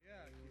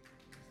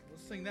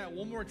sing that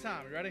one more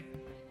time. You ready?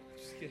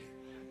 Just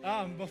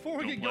kidding. Before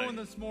we get going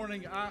this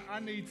morning, I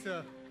need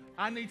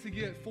to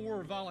get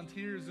 4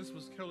 volunteers. This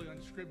was totally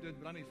unscripted,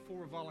 but I need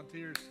 4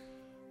 volunteers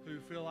who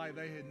feel like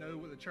they know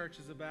what the church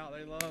is about.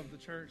 They love the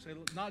church.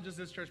 Not just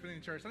this church, but any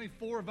church. I need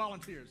 4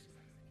 volunteers.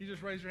 Can you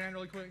just raise your hand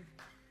really quick?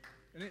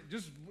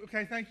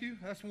 Okay, thank you.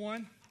 That's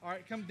 1. All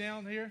right, come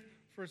down here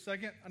for a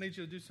second. I need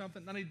you to do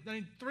something. I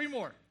need 3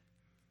 more.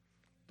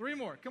 3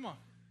 more. Come on.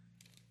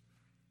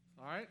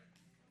 All right.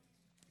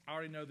 I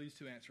already know these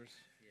 2 answers.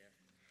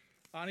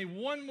 Yeah. I need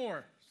 1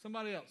 more.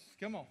 Somebody else.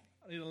 Come on.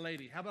 I need a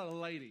lady. How about a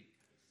lady?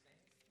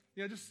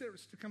 Yeah, just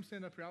come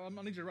stand up here.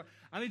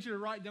 I need you to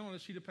write down on a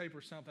sheet of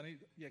paper something. Can you?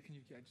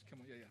 Yeah, just come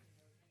on. Yeah.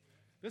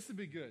 This would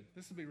be good.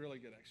 This would be really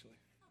good, actually.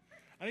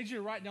 I need you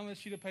to write down on a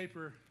sheet of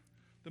paper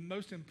the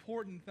most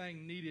important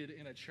thing needed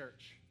in a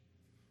church.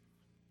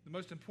 The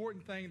most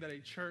important thing that a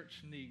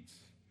church needs.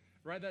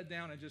 Write that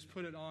down and just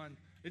put it on.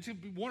 It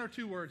should be 1 or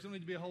 2 words. It don't need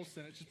to be a whole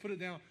sentence. Just put it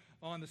down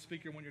on the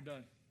speaker when you're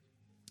done.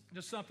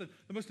 Just something,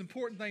 the most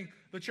important thing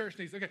the church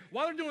needs. Okay,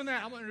 while they're doing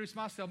that, I'm going to introduce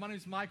myself. My name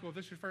is Michael. If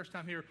this is your first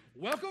time here,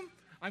 welcome.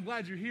 I'm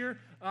glad you're here.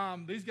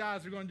 These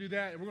guys are going to do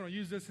that, and we're going to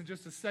use this in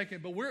just a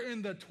second. But we're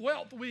in the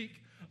 12th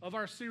week of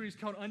our series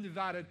called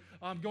Undivided,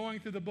 going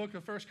through the book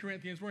of 1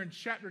 Corinthians. We're in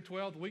chapter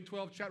 12, week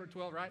 12, chapter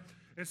 12, right?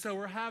 And so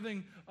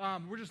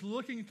we're just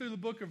looking through the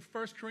book of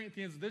 1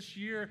 Corinthians. This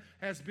year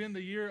has been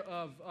the year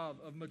of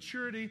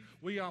maturity.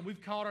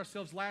 We've called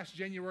ourselves last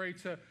January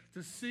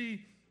to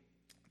see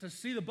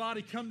the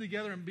body come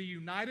together and be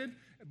united,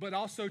 but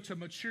also to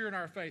mature in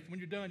our faith. When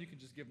you're done, you can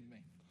just give them to me.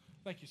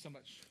 Thank you so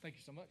much. Thank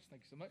you so much.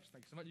 Thank you so much.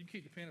 Thank you so much. You can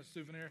keep the pen as a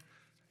souvenir.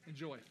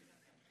 Enjoy.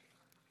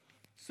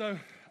 So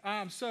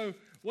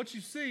what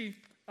you see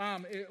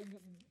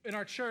in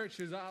our church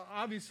is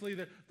obviously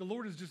that the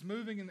Lord is just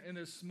moving in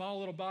this small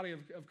little body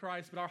of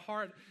Christ, but our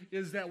heart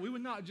is that we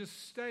would not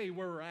just stay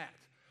where we're at.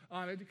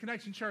 At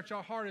Connection Church,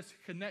 our heart is to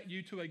connect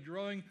you to a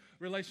growing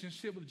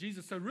relationship with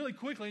Jesus. So really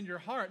quickly in your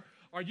heart,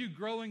 are you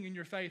growing in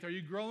your faith? Are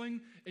you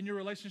growing in your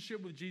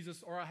relationship with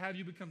Jesus, or have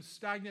you become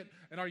stagnant,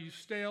 and are you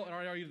stale, and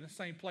are you in the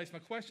same place? My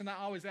question I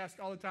always ask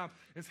all the time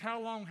is, how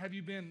long have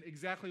you been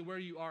exactly where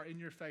you are in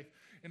your faith?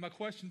 And my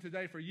question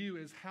today for you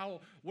is,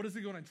 what is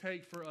it going to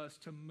take for us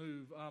to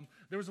move?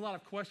 There was a lot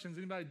of questions.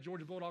 Anybody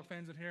Georgia Bulldog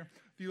fans in here?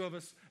 A few of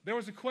us. There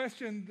was a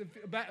question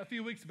a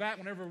few weeks back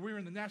whenever we were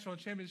in the national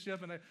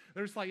championship, and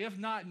they were like, if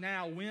not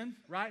now, when?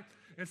 Right?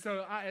 And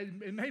so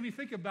it made me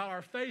think about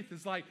our faith.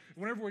 It's like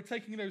whenever we're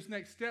taking those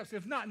next steps,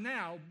 if not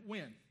now,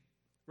 when?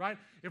 Right?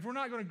 If we're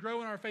not going to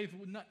grow in our faith,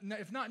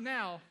 if not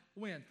now,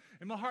 when?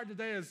 And my heart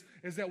today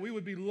is that we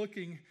would be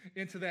looking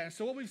into that. And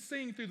so what we've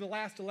seen through the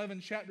last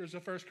 11 chapters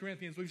of 1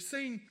 Corinthians, we've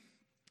seen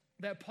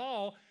that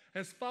Paul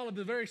has followed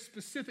the very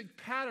specific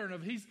pattern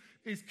of he's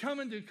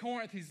coming to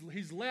Corinth,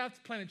 he's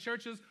left, planted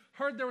churches,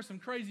 heard there was some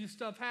crazy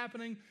stuff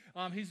happening.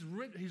 He's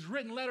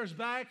written letters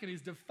back, and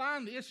he's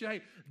defined the issue.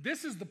 Hey,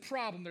 this is the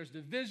problem. There's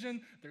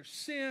division, there's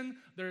sin,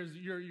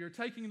 you're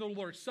taking the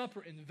Lord's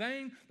Supper in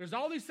vain. There's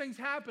all these things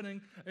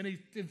happening, and he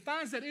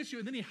defines that issue,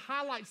 and then he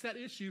highlights that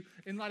issue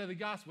in light of the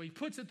gospel. He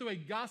puts it through a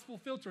gospel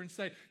filter and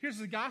say, here's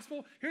the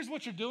gospel, here's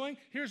what you're doing,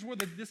 here's where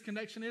the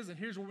disconnection is, and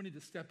here's where we need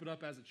to step it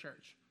up as a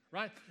church.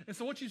 Right? And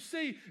so what you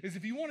see is,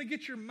 if you want to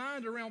get your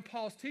mind around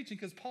Paul's teaching,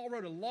 because Paul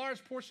wrote a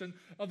large portion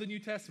of the New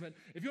Testament,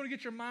 if you want to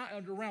get your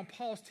mind around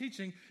Paul's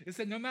teaching, it's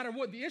that no matter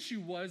what the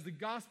issue was, the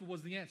gospel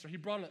was the answer. He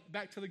brought it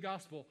back to the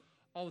gospel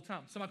all the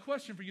time. So my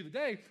question for you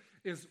today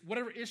is,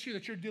 whatever issue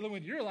that you're dealing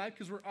with in your life,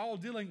 because we're all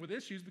dealing with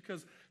issues,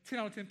 because 10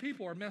 out of 10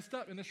 people are messed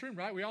up in this room,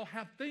 right? We all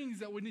have things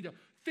that we need to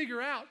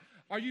figure out.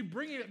 Are you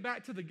bringing it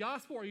back to the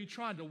gospel, or are you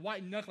trying to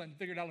white knuckle it and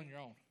figure it out on your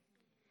own?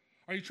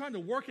 Are you trying to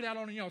work it out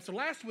on your own? So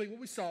last week, what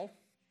we saw,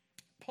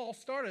 Paul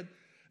started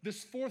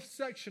this 4th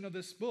section of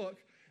this book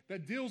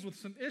that deals with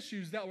some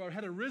issues that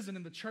had arisen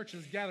in the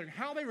church's gathering.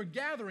 How they were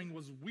gathering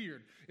was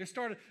weird.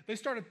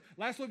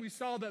 Last week we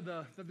saw that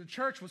the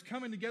church was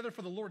coming together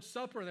for the Lord's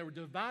Supper, and they were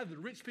divided, the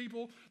rich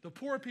people, the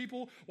poor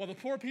people. While the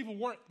poor people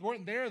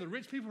weren't there, the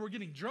rich people were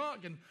getting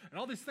drunk, and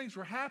all these things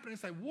were happening.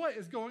 It's like, what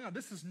is going on?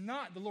 This is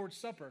not the Lord's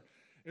Supper,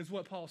 is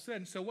what Paul said.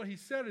 And so what he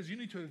said is, you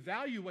need to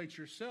evaluate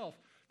yourself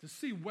to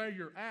see where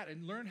you're at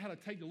and learn how to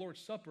take the Lord's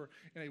Supper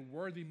in a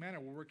worthy manner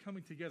where we're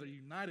coming together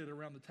united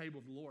around the table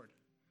of the Lord.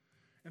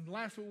 And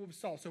last week what we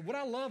saw. So what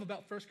I love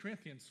about 1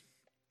 Corinthians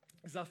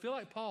is I feel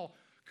like Paul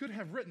could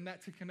have written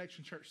that to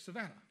Connection Church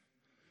Savannah.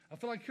 I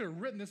feel like he could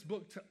have written this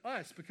book to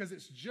us because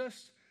it's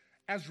just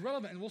as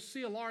relevant. And we'll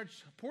see a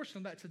large portion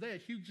of that today, a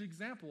huge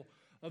example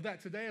of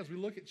that today as we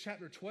look at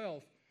chapter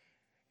 12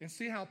 and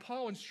see how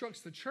Paul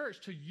instructs the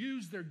church to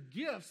use their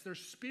gifts, their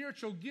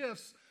spiritual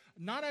gifts,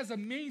 not as a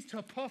means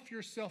to puff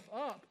yourself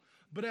up,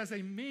 but as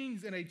a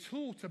means and a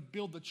tool to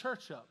build the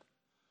church up.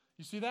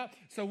 You see that?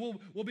 So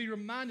we'll be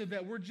reminded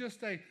that we're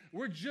just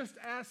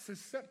as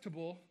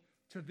susceptible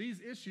to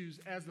these issues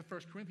as the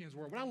 1 Corinthians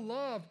were. What I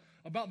love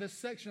about this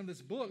section of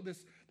this book,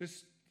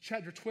 this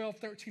chapter 12,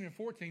 13, and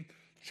 14,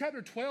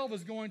 chapter 12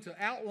 is going to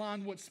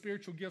outline what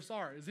spiritual gifts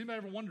are. Has anybody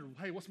ever wondered,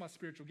 hey, what's my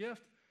spiritual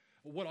gift?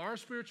 What are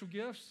spiritual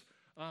gifts?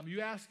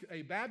 You ask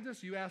a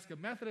Baptist, you ask a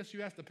Methodist,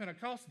 you ask the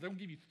Pentecostal, they'll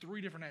give you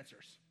 3 different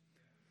answers.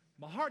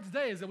 My heart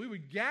today is that we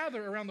would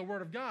gather around the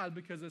Word of God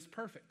because it's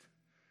perfect.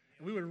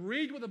 And we would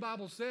read what the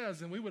Bible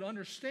says, and we would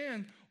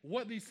understand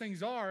what these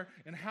things are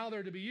and how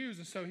they're to be used.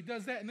 And so he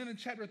does that. And then in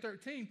chapter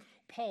 13,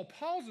 Paul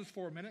pauses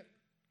for a minute.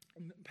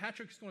 And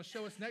Patrick's going to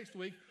show us next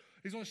week.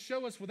 He's going to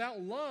show us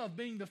without love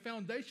being the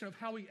foundation of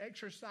how we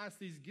exercise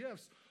these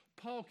gifts.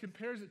 Paul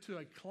compares it to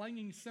a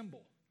clanging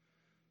cymbal.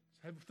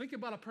 So think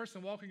about a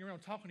person walking around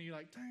talking to you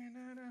like,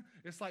 da-na-na.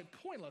 It's like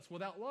pointless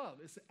without love.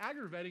 It's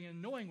aggravating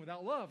and annoying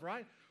without love,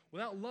 right?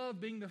 Without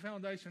love being the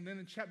foundation. And then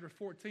in chapter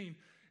 14,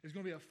 it's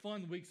going to be a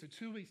fun week. So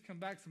 2 weeks come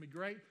back. It's going to be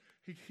great.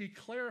 He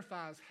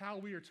clarifies how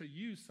we are to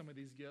use some of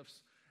these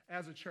gifts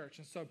as a church.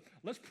 And so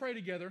let's pray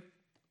together.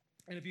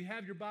 And if you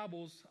have your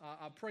Bibles,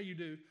 I pray you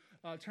do,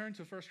 turn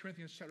to 1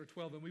 Corinthians chapter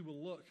 12, and we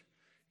will look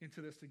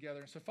into this together.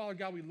 And so, Father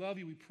God, we love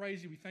you. We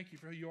praise you. We thank you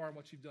for who you are and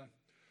what you've done.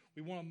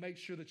 We want to make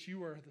sure that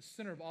you are the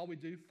center of all we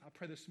do. I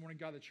pray this morning,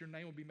 God, that your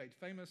name will be made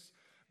famous.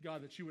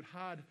 God, that you would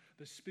hide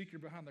the speaker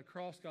behind the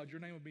cross. God, your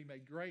name would be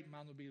made great.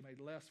 Mine would be made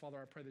less. Father,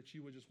 I pray that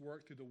you would just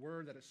work through the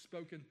word that is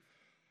spoken.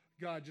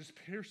 God, just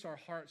pierce our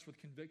hearts with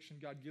conviction.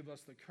 God, give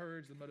us the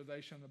courage, the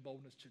motivation, and the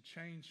boldness to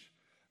change.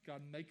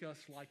 God, make us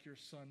like your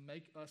Son.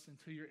 Make us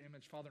into your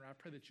image. Father, I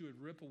pray that you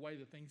would rip away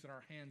the things in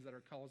our hands that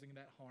are causing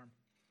that harm.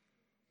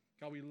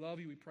 God, we love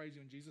you. We praise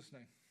you in Jesus'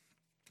 name.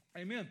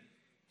 Amen.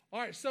 All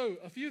right, so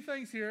a few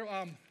things here.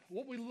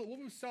 What we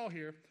saw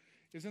here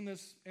is in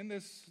this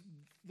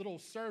little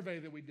survey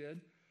that we did,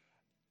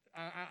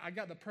 I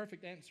got the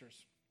perfect answers.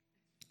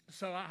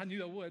 So I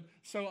knew I would.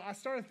 So I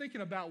started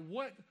thinking about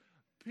what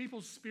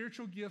people's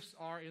spiritual gifts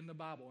are in the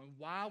Bible and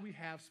why we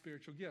have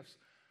spiritual gifts.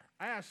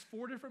 I asked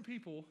 4 different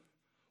people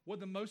what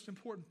the most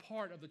important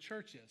part of the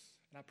church is.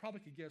 And I probably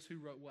could guess who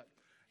wrote what.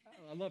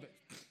 I love it.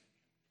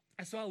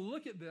 And so I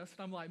look at this,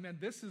 and I'm like, man,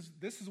 this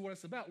is what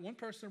it's about. One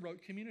person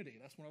wrote community.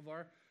 That's one of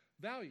our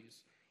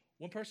values.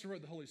 One person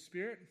wrote the Holy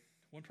Spirit.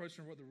 One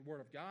person wrote the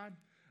Word of God.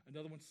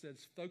 Another one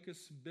says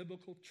focus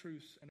biblical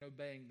truths and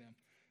obeying them.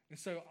 And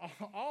so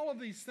all of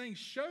these things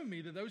show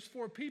me that those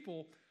 4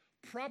 people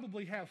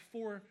probably have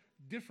 4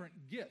 different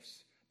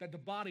gifts that the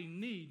body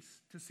needs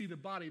to see the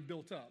body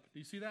built up. Do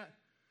you see that?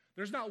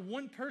 There's not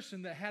one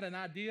person that had an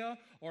idea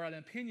or an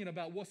opinion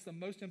about what's the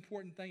most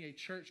important thing a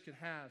church could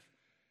have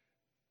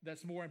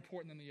that's more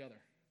important than the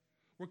other.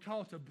 We're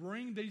called to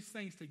bring these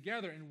things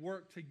together and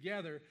work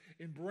together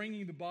in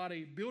bringing the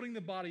body, building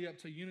the body up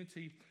to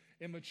unity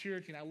and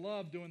maturity. And I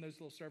love doing those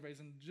little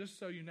surveys. And just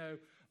so you know,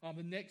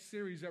 the next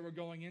series that we're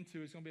going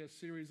into is going to be a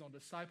series on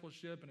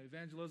discipleship and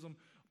evangelism.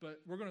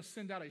 But we're going to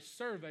send out a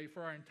survey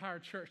for our entire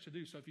church to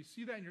do. So if you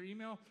see that in your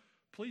email,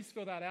 please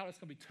fill that out. It's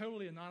going to be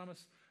totally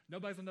anonymous.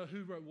 Nobody's going to know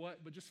who wrote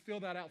what, but just fill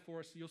that out for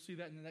us. You'll see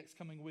that in the next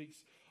coming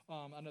weeks.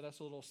 I know that's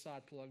a little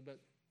side plug. But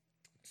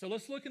so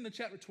let's look into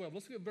chapter 12.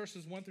 Let's look at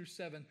verses 1 through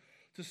 7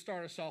 to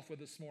start us off with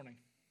this morning.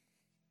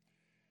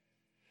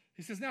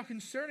 He says, now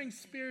concerning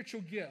spiritual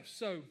gifts.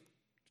 So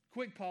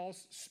quick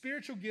pause.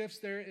 Spiritual gifts,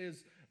 there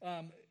is...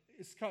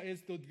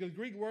 the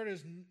Greek word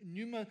is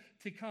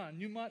pneumatikon.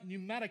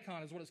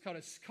 Pneumatikon is what it's called.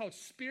 It's called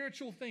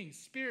spiritual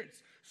things.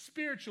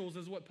 Spirituals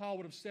is what Paul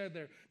would have said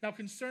there. Now,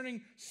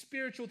 concerning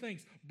spiritual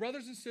things,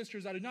 brothers and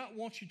sisters, I do not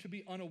want you to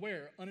be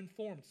unaware,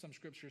 uninformed, some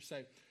scriptures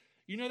say.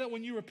 You know that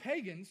when you were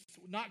pagans,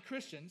 not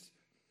Christians,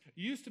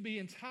 you used to be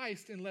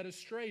enticed and led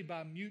astray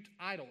by mute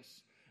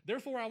idols.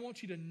 Therefore, I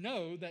want you to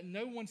know that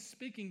no one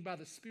speaking by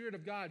the Spirit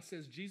of God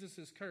says Jesus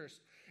is cursed,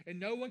 and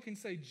no one can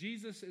say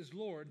Jesus is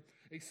Lord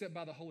except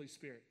by the Holy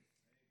Spirit.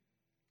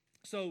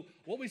 So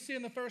what we see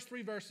in the first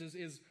 3 verses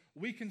is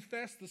we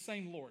confess the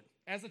same Lord.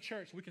 As a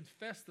church, we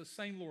confess the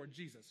same Lord,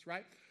 Jesus,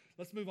 right?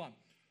 Let's move on.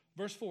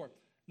 Verse 4.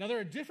 Now there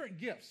are different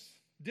gifts.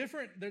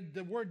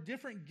 The word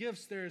different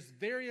gifts, there's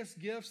various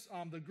gifts.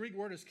 The Greek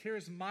word is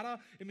charismata.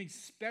 It means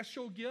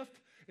special gift.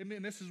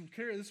 This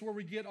is where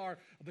we get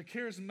the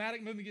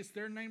charismatic movement gets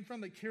their name from,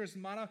 the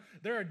charismata.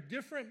 There are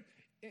different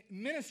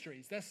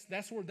ministries.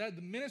 That's where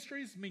the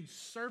ministries means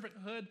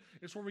servanthood.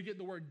 It's where we get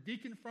the word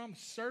deacon from,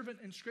 servant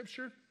in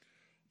Scripture,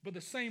 but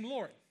the same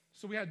Lord.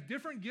 So we have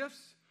different gifts.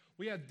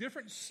 We have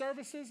different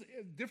services,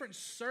 different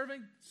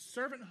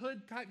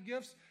servanthood type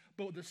gifts,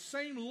 but the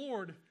same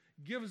Lord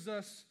gives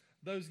us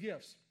those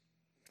gifts.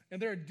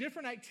 And there are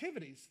different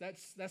activities.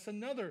 That's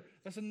another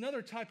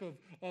type of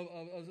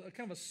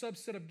kind of a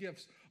subset of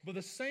gifts. But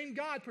the same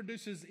God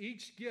produces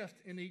each gift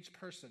in each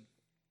person.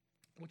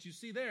 What you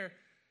see there,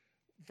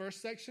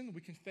 first section, we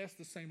confess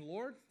the same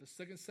Lord. The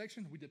second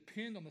section, we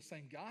depend on the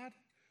same God.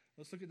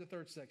 Let's look at the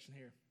third section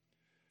here.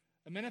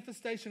 A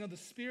manifestation of the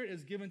Spirit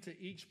is given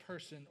to each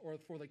person or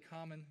for the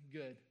common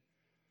good.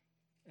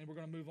 And we're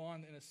going to move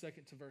on in a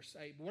second to verse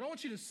 8. But what I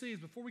want you to see is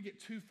before we get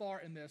too far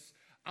in this,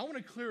 I want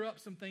to clear up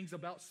some things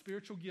about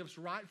spiritual gifts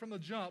right from the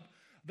jump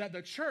that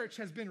the church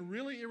has been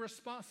really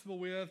irresponsible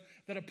with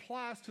that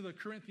applies to the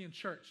Corinthian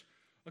church.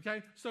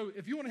 Okay? So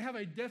if you want to have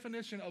a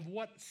definition of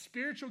what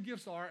spiritual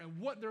gifts are and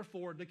what they're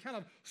for, to kind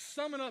of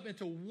sum it up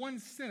into one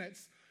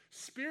sentence,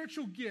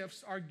 spiritual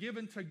gifts are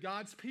given to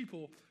God's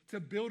people to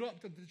build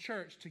up the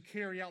church to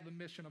carry out the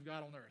mission of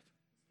God on earth.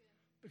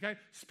 Okay?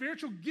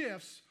 Spiritual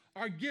gifts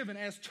are given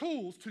as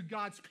tools to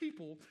God's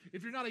people.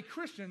 If you're not a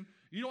Christian,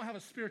 you don't have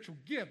a spiritual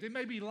gift. It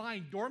may be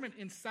lying dormant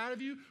inside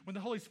of you. When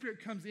the Holy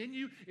Spirit comes in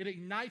you, it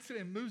ignites it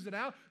and moves it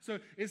out. So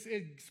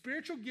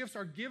spiritual gifts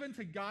are given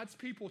to God's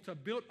people to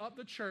build up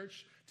the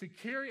church to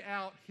carry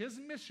out his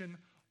mission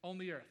on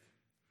the earth.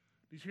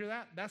 Did you hear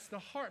that? That's the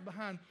heart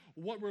behind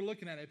what we're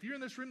looking at. If you're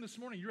in this room this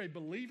morning, you're a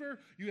believer,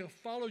 you have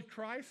followed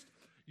Christ,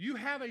 you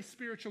have a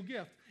spiritual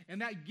gift,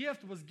 and that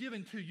gift was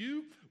given to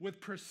you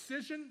with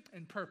precision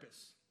and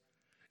purpose.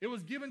 It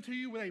was given to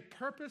you with a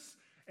purpose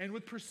and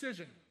with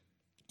precision.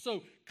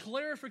 So,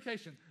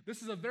 clarification.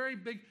 This is a very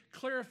big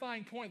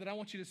clarifying point that I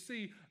want you to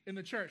see in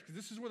the church, because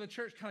this is where the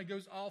church kind of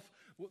goes off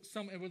with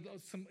some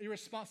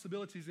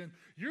irresponsibilities in.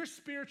 Your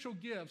spiritual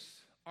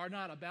gifts are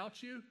not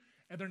about you,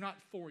 and they're not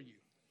for you.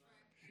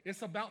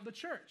 It's about the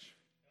church.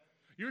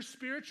 Your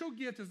spiritual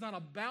gift is not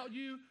about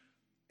you,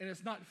 and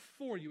it's not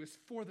for you. It's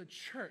for the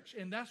church.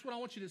 And that's what I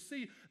want you to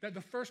see, that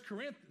the first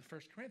and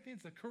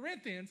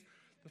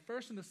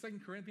the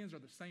second Corinthians are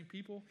the same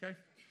people, okay?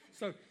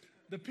 So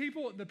the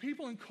people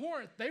in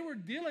Corinth, they were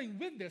dealing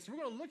with this. We're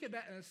going to look at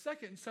that in a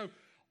second. So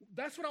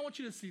that's what I want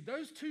you to see.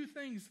 Those two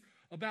things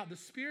about the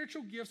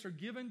spiritual gifts are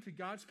given to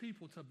God's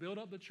people to build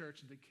up the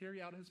church and to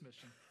carry out his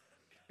mission.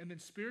 And then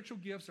spiritual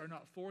gifts are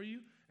not for you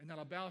and not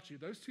about you.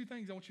 Those two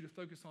things I want you to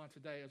focus on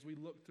today as we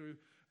look through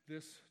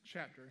this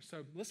chapter.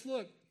 So let's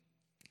look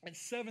at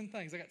 7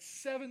 things. I got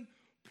 7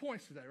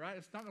 points today, right?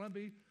 It's not going to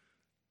be,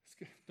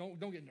 don't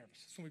get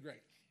nervous. It's going to be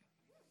great.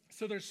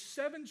 So there's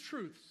 7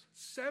 truths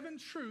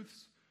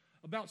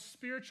about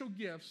spiritual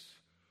gifts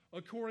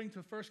according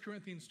to 1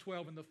 Corinthians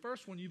 12. And the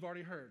first one you've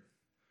already heard.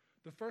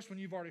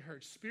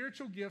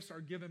 Spiritual gifts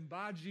are given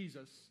by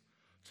Jesus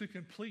to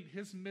complete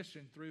his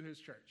mission through his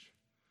church.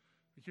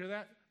 You hear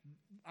that?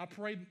 I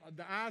pray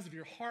the eyes of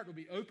your heart will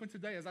be open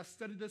today. As I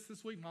studied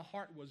this week, my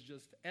heart was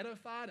just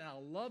edified, and I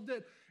loved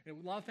it. And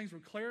a lot of things were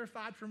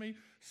clarified for me.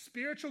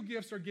 Spiritual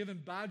gifts are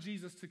given by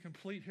Jesus to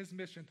complete his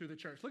mission through the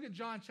church. Look at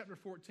John chapter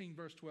 14,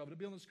 verse 12. It'll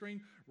be on the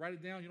screen. Write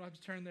it down. You don't have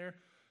to turn there.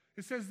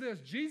 It says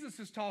this. Jesus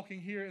is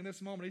talking here in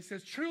this moment. He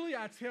says, "Truly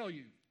I tell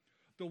you,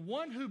 the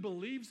one who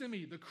believes in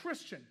me," the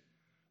Christian,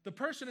 the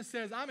person that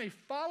says, "I'm a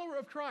follower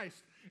of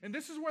Christ." And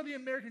this is where the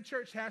American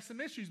church has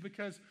some issues,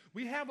 because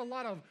we have a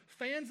lot of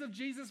fans of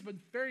Jesus, but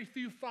very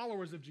few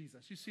followers of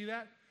Jesus. You see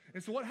that?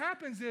 And so what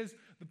happens is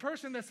the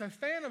person that's a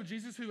fan of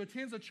Jesus who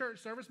attends a church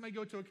service, may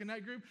go to a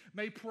connect group,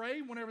 may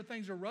pray whenever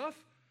things are rough.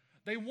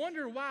 They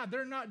wonder why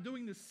they're not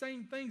doing the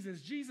same things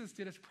as Jesus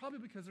did. It's probably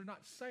because they're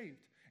not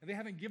saved and they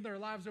haven't given their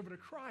lives over to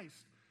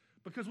Christ.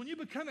 Because when you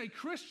become a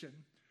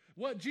Christian,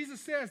 what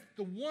Jesus says,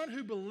 the one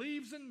who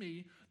believes in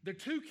me, the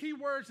 2 key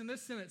words in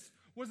this sentence,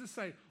 what does it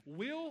say?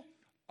 Will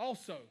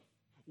also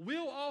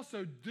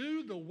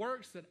do the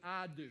works that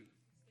I do.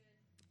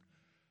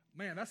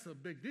 Man, that's a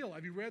big deal.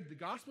 Have you read the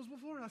Gospels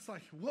before? That's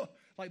like, whoa.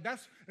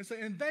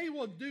 And they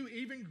will do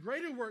even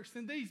greater works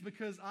than these,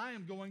 because I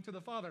am going to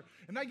the Father.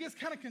 And that gets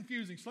kind of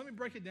confusing, so let me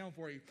break it down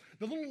for you.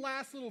 The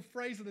last little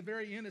phrase at the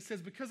very end, it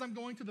says, "because I'm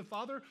going to the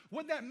Father,"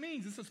 what that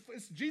means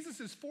is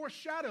Jesus is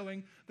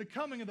foreshadowing the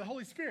coming of the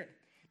Holy Spirit.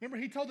 Remember,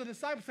 he told the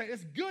disciples,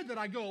 "It's good that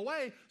I go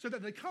away so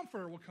that the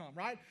Comforter will come,"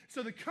 right?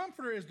 So the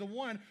Comforter is the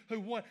one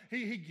who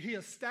he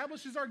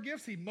establishes our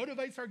gifts, he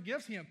motivates our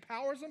gifts, he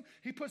empowers them,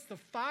 he puts the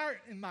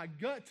fire in my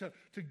gut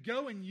to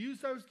go and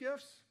use those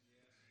gifts.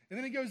 And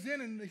then he goes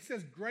in and he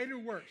says, "greater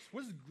works."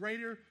 What does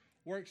greater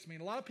works mean?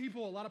 A lot of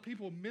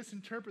people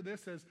misinterpret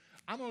this as,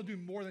 I'm going to do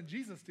more than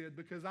Jesus did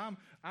because I'm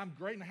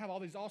great and I have all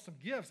these awesome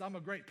gifts. I'm a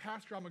great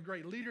pastor. I'm a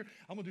great leader.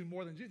 I'm going to do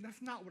more than Jesus.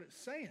 That's not what it's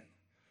saying.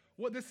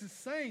 What this is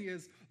saying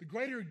is the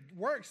greater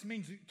works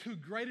means to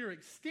greater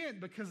extent,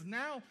 because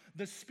now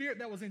the Spirit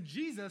that was in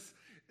Jesus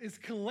is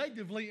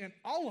collectively in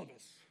all of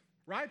us,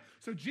 right?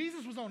 So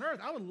Jesus was on earth.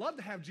 I would love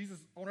to have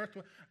Jesus on earth.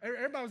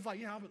 Everybody was like,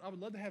 yeah, I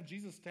would love to have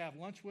Jesus to have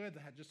lunch with,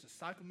 to have just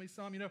disciple me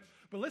some,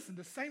 But listen,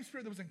 the same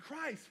Spirit that was in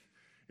Christ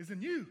is in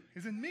you,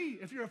 is in me,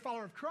 if you're a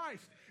follower of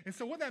Christ. And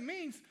so what that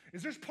means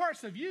is there's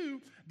parts of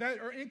you that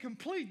are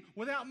incomplete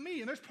without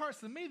me, and there's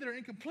parts of me that are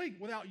incomplete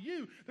without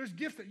you. There's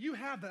gifts that you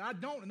have that I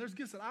don't, and there's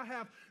gifts that I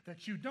have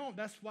that you don't.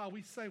 That's why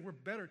we say we're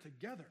better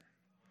together.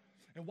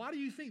 And why do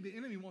you think the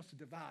enemy wants to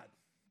divide?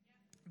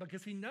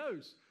 Because he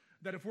knows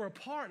that if we're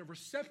apart, if we're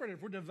separated,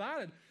 if we're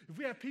divided, if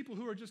we have people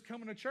who are just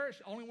coming to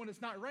church only when it's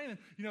not raining,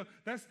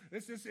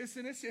 it's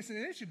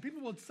an issue.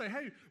 People will say,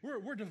 hey,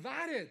 we're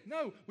divided.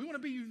 No, we want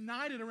to be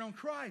united around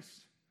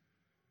Christ.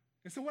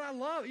 And so what I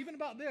love, even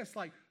about this,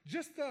 like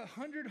just the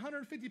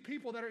 150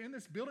 people that are in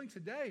this building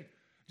today,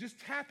 just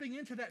tapping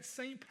into that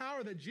same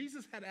power that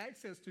Jesus had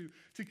access to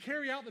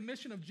carry out the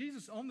mission of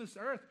Jesus on this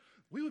earth,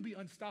 we would be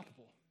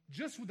unstoppable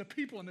just with the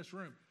people in this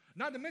room.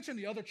 Not to mention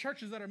the other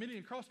churches that are meeting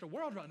across the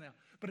world right now.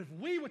 But if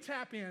we would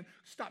tap in,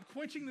 stop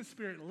quenching the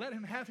Spirit, let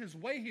him have his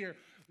way here,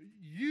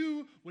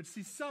 you would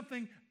see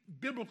something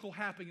biblical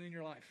happening in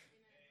your life.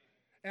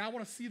 And I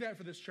want to see that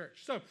for this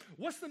church. So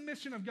what's the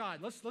mission of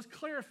God? Let's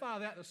clarify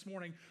that this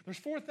morning. There's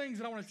 4 things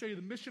that I want to show you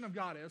the mission of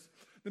God is.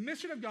 the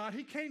mission of God,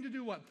 he came to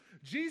do what?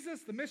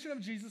 Jesus, the mission of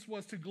Jesus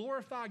was to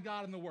glorify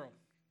God in the world.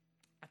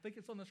 I think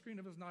it's on the screen.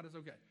 If it's not, it's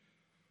okay.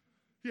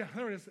 Yeah,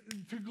 there it is.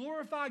 To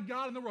glorify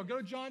God in the world. Go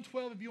to John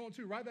 12 if you want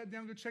to. Write that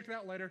down. Go check it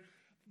out later.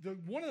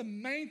 One of the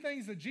main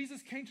things that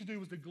Jesus came to do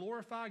was to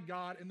glorify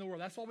God in the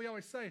world. That's why we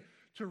always say,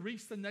 to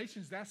reach the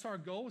nations. That's our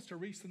goal, is to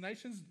reach the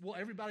nations. Will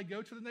everybody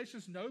go to the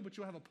nations? No, but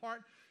you'll have a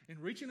part in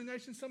reaching the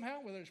nations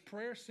somehow, whether it's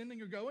prayer,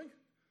 sending, or going,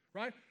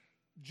 right?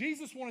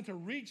 Jesus wanted to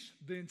reach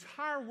the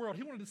entire world.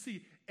 He wanted to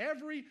see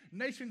every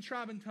nation,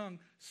 tribe, and tongue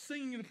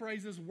singing the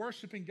praises,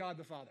 worshiping God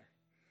the Father.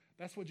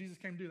 That's what Jesus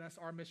came to do. That's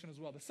our mission as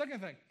well. The second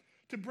thing,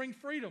 to bring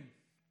freedom.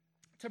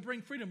 To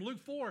bring freedom. Luke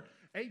 4,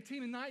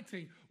 18 and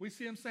 19, we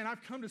see him saying,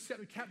 I've come to set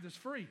the captives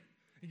free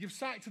and give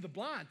sight to the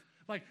blind.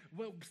 Like,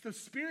 well, the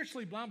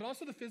spiritually blind, but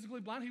also the physically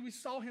blind. We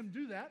saw him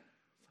do that.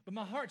 But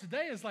my heart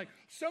today is like,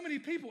 so many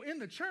people in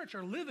the church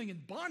are living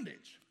in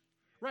bondage.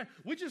 Right?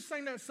 We just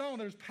sang that song,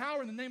 there's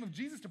power in the name of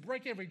Jesus to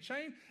break every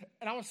chain.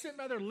 And I was sitting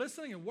back there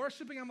listening and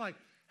worshiping. I'm like,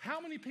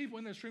 how many people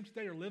in this room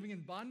today are living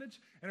in bondage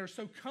and are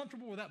so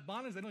comfortable with that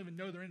bondage they don't even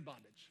know they're in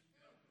bondage?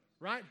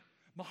 Right?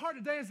 My heart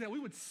today is that we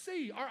would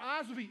see, our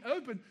eyes would be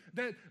open,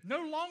 that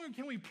no longer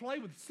can we play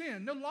with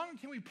sin. No longer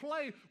can we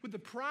play with the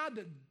pride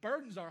that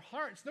burdens our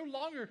hearts. No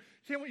longer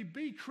can we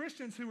be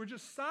Christians who are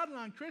just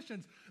sideline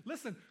Christians.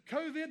 Listen,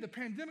 COVID, the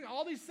pandemic,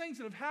 all these things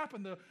that have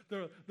happened,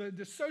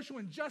 the social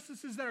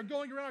injustices that are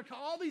going around,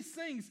 all these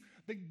things,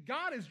 that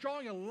God is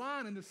drawing a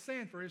line in the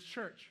sand for his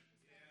church.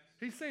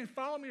 He's saying,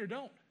 follow me or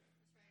don't.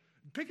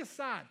 Pick a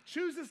side.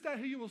 Choose this day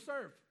who you will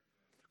serve.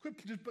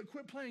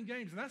 Quit playing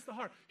games, and that's the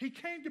heart. He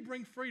came to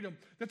bring freedom.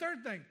 The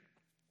third thing,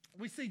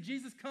 we see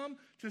Jesus come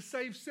to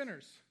save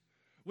sinners.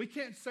 We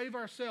can't save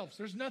ourselves.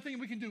 There's nothing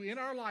we can do in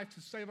our life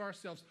to save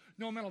ourselves.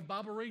 No amount of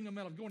Bible reading, no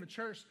amount of going to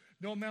church,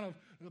 no amount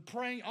of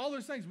praying, all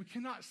those things. We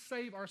cannot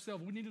save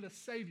ourselves. We needed a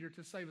Savior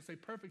to save us, a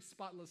perfect,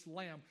 spotless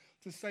Lamb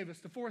to save us.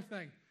 The fourth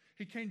thing,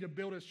 he came to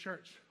build his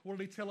church. What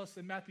did he tell us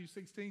in Matthew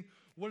 16?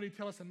 What did he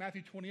tell us in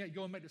Matthew 28?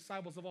 Go and make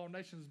disciples of all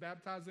nations,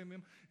 baptizing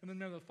them in the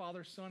name of the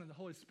Father, Son, and the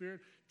Holy Spirit,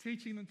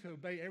 teaching them to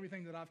obey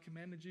everything that I've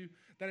commanded you.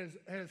 That is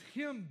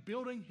him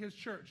building his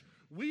church.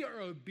 We are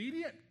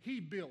obedient,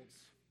 he builds.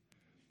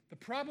 The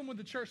problem with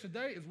the church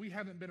today is we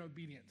haven't been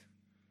obedient,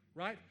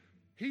 right?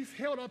 He's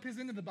held up his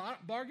end of the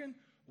bargain.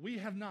 We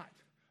have not.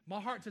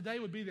 My heart today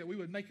would be that we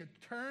would make a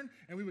turn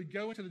and we would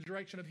go into the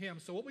direction of him.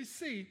 So what we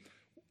see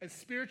as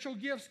spiritual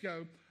gifts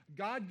go,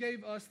 God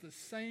gave us the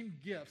same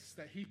gifts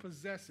that he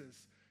possesses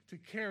to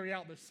carry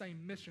out the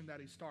same mission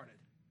that he started.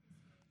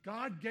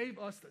 God gave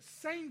us the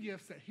same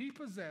gifts that he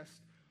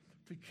possessed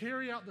to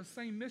carry out the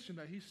same mission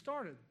that he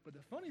started. But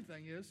the funny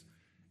thing is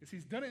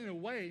he's done it in a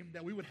way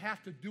that we would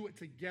have to do it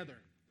together.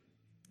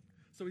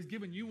 So he's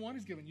given you one,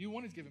 he's given you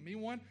one, he's given me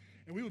one,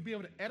 and we would be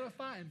able to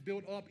edify and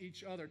build up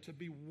each other to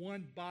be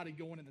one body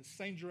going in the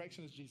same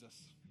direction as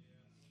Jesus.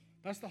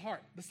 That's the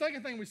heart. The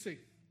second thing we see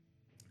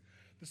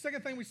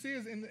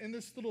is in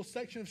this little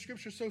section of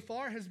Scripture so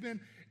far has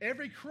been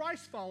every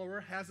Christ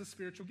follower has a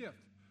spiritual gift.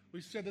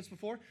 We've said this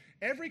before.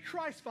 Every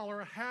Christ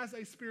follower has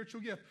a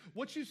spiritual gift.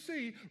 What you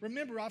see,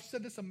 remember, I've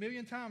said this a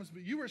million times,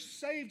 but you were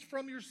saved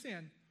from your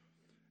sin,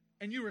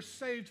 and you were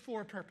saved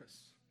for a purpose.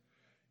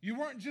 You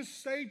weren't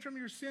just saved from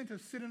your sin to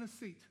sit in a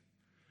seat.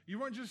 You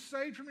weren't just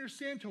saved from your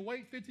sin to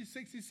wait 50,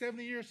 60,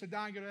 70 years to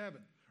die and go to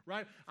heaven.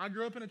 Right? I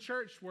grew up in a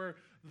church where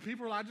the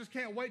people were like, I just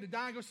can't wait to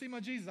die and go see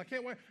my Jesus. I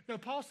can't wait. No,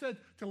 Paul said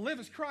to live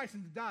is Christ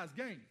and to die is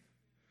gain.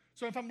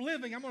 So if I'm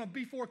living, I'm going to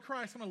be for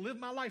Christ. I'm going to live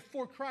my life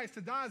for Christ.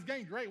 To die is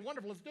gain. Great,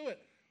 wonderful, let's do it.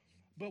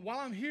 But while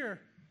I'm here,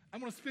 I'm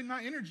going to spend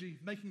my energy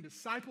making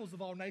disciples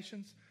of all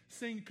nations,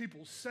 seeing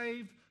people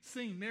saved,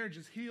 seeing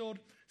marriages healed,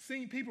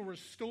 seeing people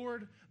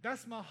restored.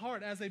 That's my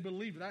heart as a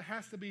believer. That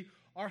has to be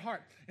our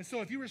heart. And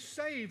so if you were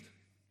saved,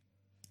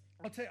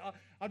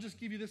 I'll just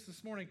give you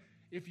this morning.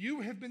 If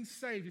you have been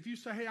saved, if you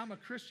say, hey, I'm a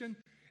Christian,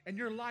 and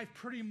your life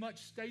pretty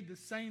much stayed the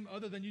same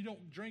other than you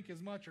don't drink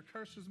as much or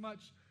curse as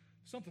much,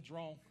 something's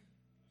wrong.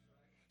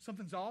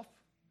 Something's off.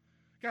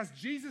 Guys,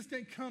 Jesus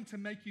didn't come to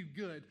make you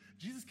good.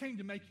 Jesus came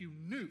to make you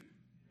new.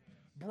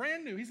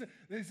 Brand new.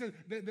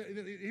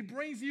 He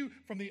brings you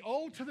from the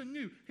old to the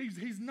new.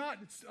 He's not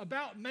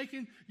about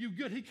making you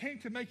good. He came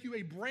to make you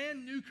a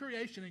brand new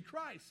creation in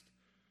Christ.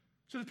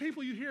 So the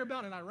people you hear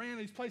about in Iran,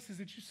 these places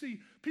that you see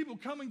people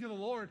coming to the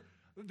Lord,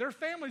 their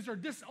families are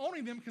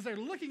disowning them because they're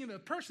looking at the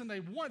person they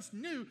once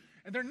knew,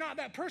 and they're not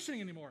that person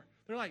anymore.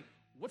 They're like,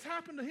 what's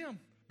happened to him?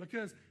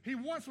 Because he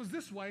once was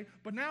this way,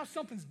 but now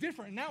something's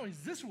different, and now he's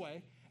this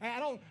way. And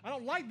I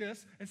don't like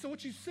this. And so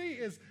what you see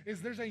is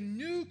there's a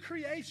new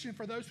creation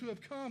for those who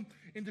have come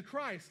into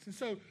Christ. And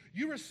so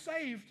you were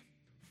saved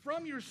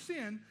from your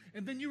sin,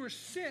 and then you were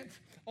sent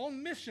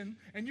on mission,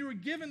 and you were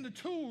given the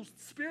tools,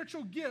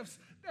 spiritual gifts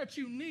that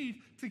you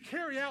need to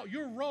carry out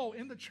your role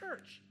in the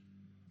church.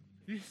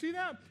 You see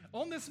that?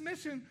 On this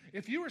mission,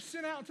 if you were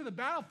sent out into the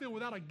battlefield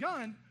without a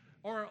gun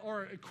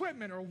or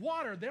equipment or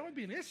water, there would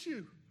be an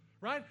issue,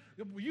 right?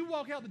 You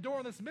walk out the door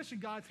on this mission,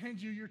 God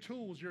hands you your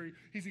tools.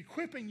 He's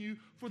equipping you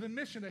for the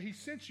mission that he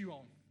sent you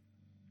on.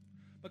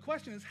 The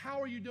question is, how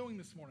are you doing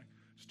this morning?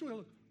 Just do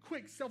a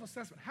quick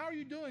self-assessment. How are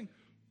you doing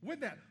with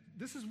that?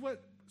 This is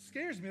what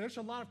scares me. There's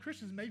a lot of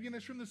Christians maybe in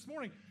this room this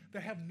morning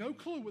that have no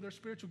clue what their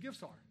spiritual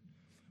gifts are.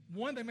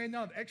 One, they may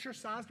not have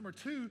exercised them, or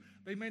two,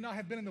 they may not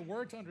have been in the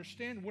Word to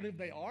understand what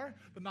they are.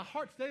 But my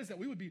heart today is that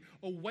we would be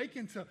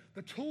awakened to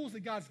the tools that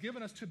God's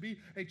given us to be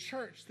a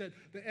church that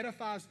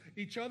edifies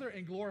each other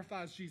and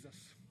glorifies Jesus.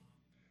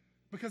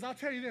 Because I'll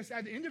tell you this,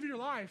 at the end of your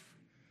life,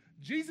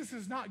 Jesus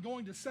is not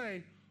going to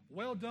say,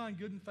 well done,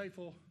 good and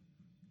faithful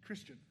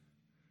Christian.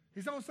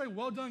 He's not going to say,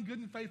 well done, good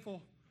and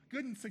faithful,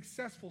 good and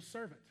successful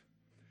servant.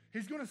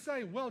 He's going to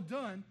say, well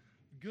done,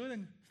 good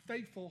and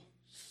faithful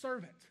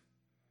servant.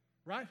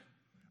 Right?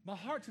 My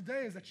heart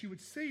today is that you would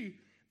see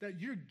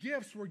that your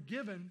gifts were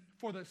given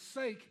for the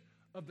sake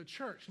of the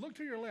church. Look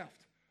to your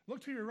left.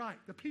 Look to your right.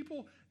 The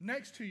people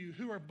next to you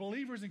who are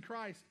believers in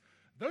Christ,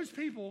 those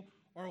people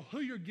are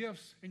who your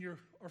gifts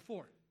are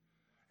for.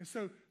 And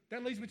so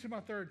that leads me to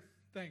my third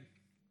thing.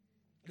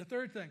 The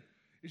third thing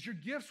is your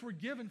gifts were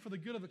given for the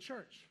good of the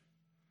church.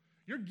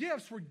 Your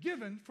gifts were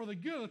given for the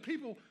good of the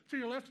people to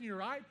your left and your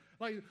right.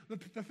 Like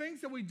the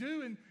things that we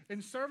do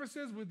in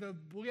services,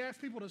 we ask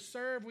people to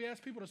serve. We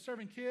ask people to serve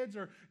in kids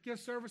or give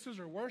services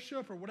or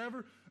worship or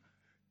whatever.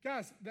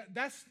 Guys,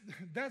 that's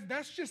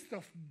just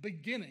the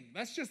beginning.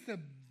 That's just the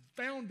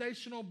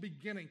foundational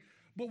beginning.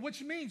 But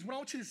which means, what I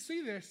want you to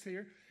see this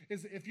here,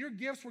 is if your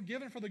gifts were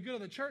given for the good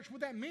of the church,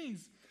 what that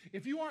means,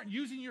 if you aren't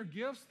using your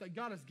gifts that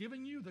God has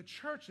given you, the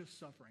church is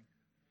suffering.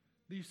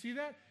 Do you see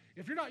that?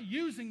 If you're not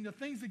using the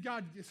things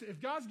that if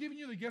God's given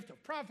you the gift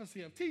of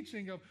prophecy, of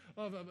teaching, of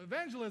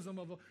evangelism,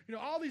 of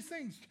all these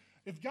things,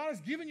 if God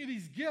has given you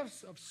these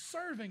gifts of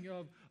serving,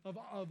 of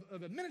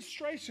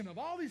administration, of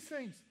all these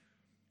things,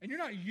 and you're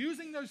not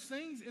using those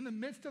things in the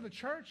midst of the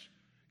church,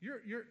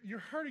 you're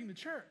hurting the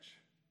church.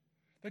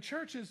 The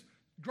church's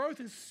growth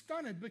is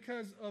stunted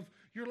because of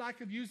your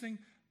lack of using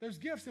those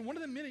gifts. And one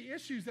of the many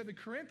issues that the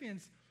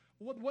Corinthians,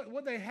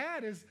 what they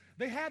had is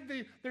they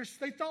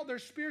thought their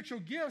spiritual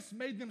gifts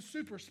made them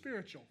super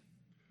spiritual,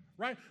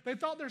 right? They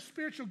thought their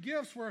spiritual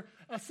gifts were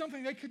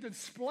something they could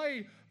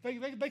display.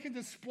 They can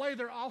display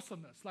their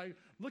awesomeness. Like,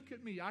 look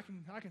at me, I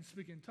can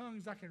speak in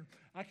tongues. I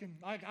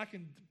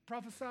can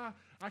prophesy.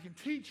 I can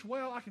teach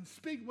well. I can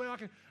speak well.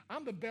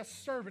 I'm the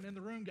best servant in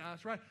the room,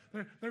 guys, right?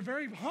 They're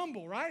very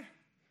humble, right?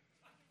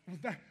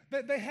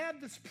 They have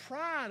this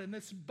pride and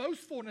this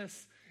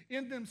boastfulness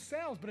in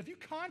themselves. But if you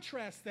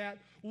contrast that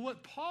with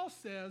what Paul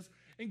says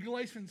in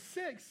Galatians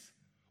 6,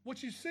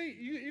 what you see,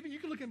 you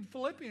can look in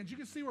Philippians, you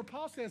can see where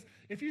Paul says,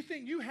 if you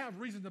think you have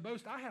reason to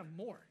boast, I have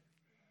more.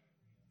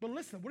 But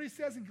listen, what he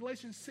says in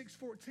Galatians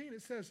 6:14,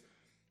 it says,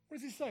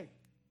 what does he say?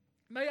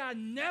 May I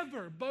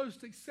never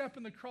boast except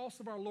in the cross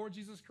of our Lord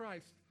Jesus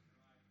Christ,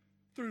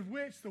 through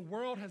which the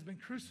world has been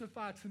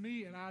crucified to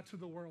me and I to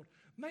the world.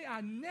 May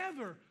I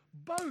never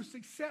boast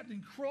except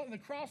in the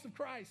cross of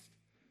Christ.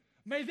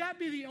 May that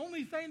be the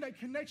only thing that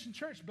Connection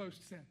Church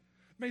boasts in.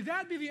 May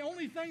that be the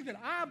only thing that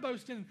I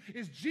boast in,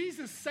 is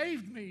Jesus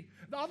saved me.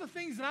 All the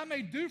things that I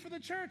may do for the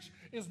church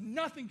is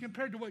nothing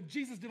compared to what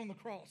Jesus did on the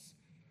cross.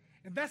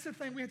 And that's the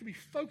thing we have to be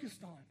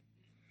focused on.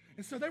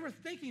 And so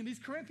these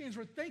Corinthians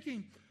were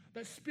thinking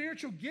that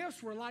spiritual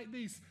gifts were like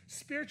these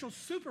spiritual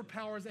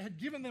superpowers that had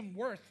given them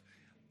worth.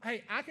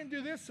 Hey, I can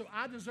do this, so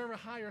I deserve a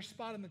higher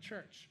spot in the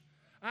church.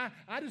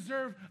 I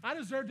deserve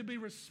to be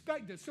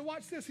respected. So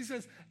watch this. He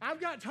says, I've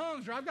got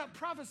tongues, or I've got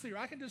prophecy, or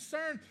I can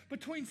discern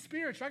between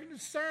spirits, or I can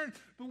discern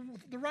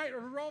the right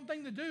or the wrong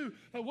thing to do.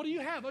 But what do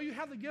you have? Oh, you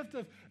have the gift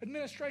of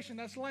administration.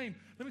 That's lame.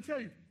 Let me tell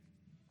you,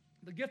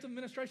 the gift of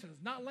administration is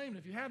not lame.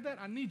 If you have that,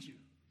 I need you,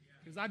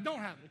 because I don't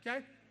have it,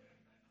 okay?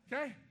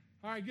 Okay?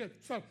 All right, good.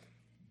 So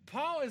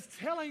Paul is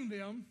telling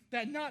them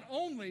that not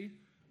only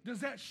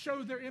does that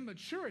show their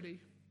immaturity,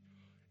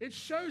 it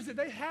shows that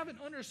they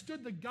haven't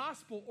understood the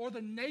gospel or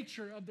the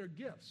nature of their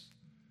gifts.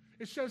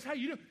 It shows how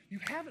you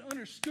haven't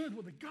understood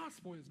what the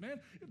gospel is, man.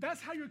 If that's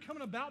how you're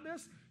coming about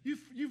this,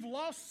 you've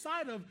lost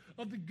sight of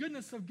the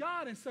goodness of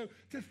God. And so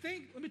to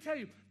think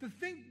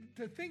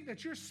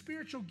that your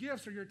spiritual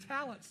gifts or your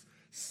talents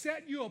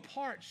set you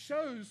apart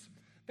shows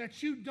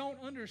that you don't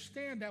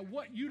understand that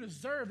what you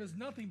deserve is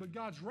nothing but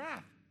God's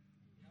wrath.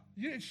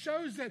 It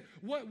shows that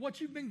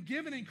what you've been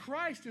given in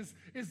Christ is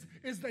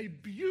a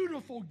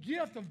beautiful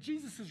gift of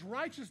Jesus'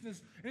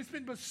 righteousness, and it's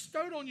been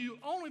bestowed on you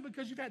only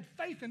because you've had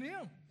faith in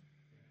Him.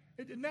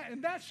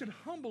 And that should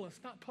humble us,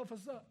 not puff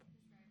us up.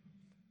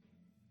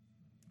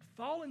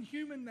 Fallen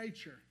human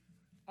nature,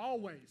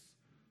 always,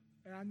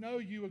 and I know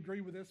you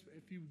agree with this,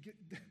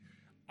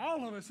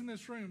 all of us in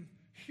this room,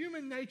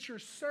 human nature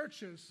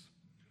searches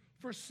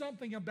for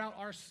something about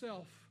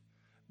ourselves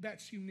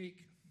that's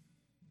unique,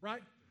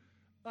 right?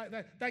 Like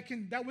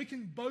that we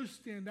can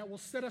boast in, that will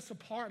set us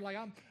apart. Like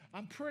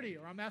I'm pretty,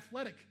 or I'm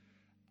athletic,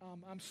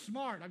 I'm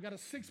smart, I've got a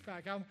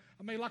six-pack, I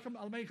make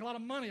a lot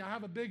of money, I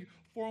have a big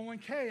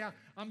 401k,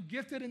 I'm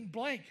gifted in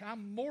blank,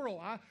 I'm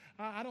moral,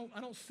 I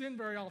don't sin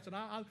very often.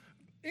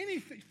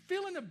 Anything,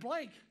 fill in the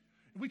blank.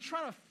 We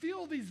try to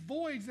fill these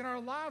voids in our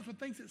lives with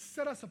things that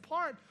set us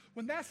apart,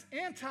 when that's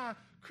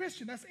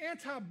anti-Christian, that's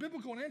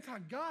anti-biblical and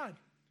anti-God.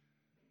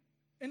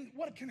 And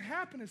what can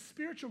happen is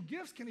spiritual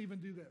gifts can even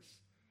do this.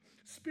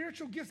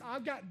 Spiritual gifts,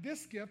 I've got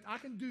this gift, I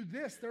can do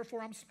this,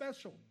 therefore I'm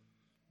special,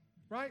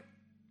 right?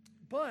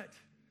 But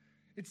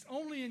it's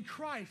only in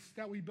Christ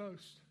that we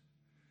boast.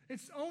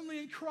 It's only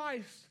in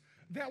Christ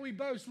that we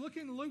boast. Look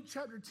in Luke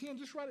chapter 10,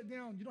 just write it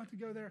down. You don't have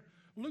to go there.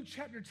 Luke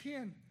chapter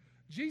 10,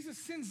 Jesus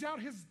sends out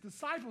his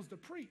disciples to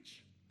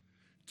preach.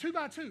 2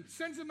 by 2,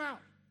 sends them out.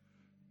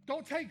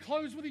 Don't take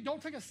clothes with you,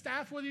 don't take a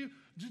staff with you,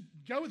 just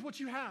go with what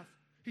you have.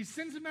 He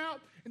sends them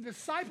out, and the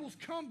disciples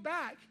come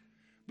back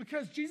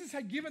because Jesus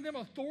had given them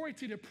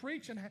authority to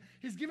preach, and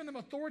he's given them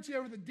authority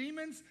over the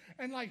demons,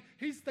 and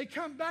they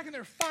come back and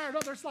they're fired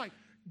up. They're just like,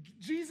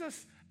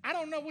 Jesus, I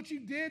don't know what you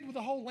did with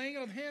the whole laying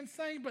of hands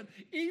thing, but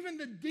even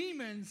the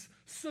demons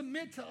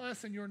submit to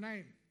us in your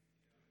name.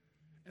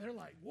 And they're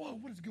like, whoa,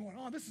 what is going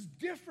on? This is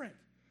different.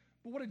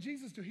 But what did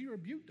Jesus do? He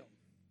rebuked them.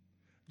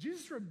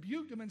 Jesus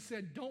rebuked them and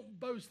said, don't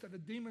boast that the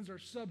demons are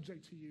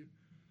subject to you.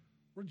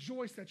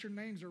 Rejoice that your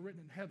names are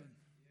written in heaven.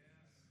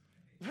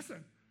 Yes.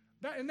 Listen,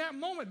 in that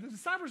moment, the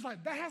disciples are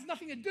like, that has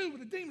nothing to do with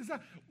the demons.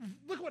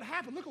 Look what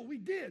happened. Look what we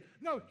did.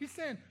 No, he's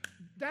saying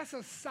that's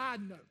a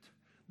side note.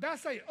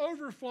 That's an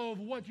overflow of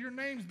what your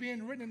name's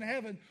being written in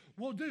heaven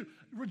will do.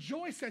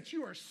 Rejoice that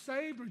you are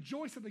saved.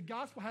 Rejoice that the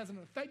gospel has an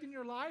effect in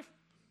your life.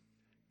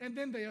 And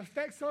then the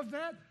effects of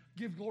that,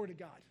 give glory to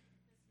God.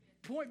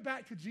 Point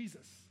back to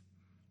Jesus.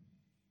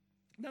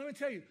 Now, let me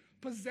tell you,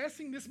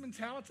 possessing this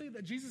mentality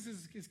that Jesus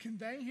is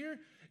conveying here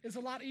is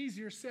a lot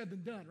easier said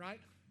than done, right?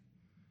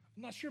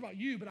 I'm not sure about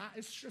you, but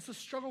it's a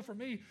struggle for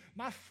me.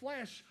 My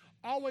flesh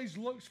always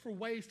looks for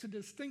ways to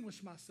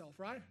distinguish myself,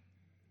 right?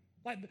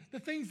 Like the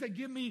things that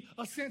give me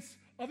a sense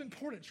of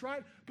importance,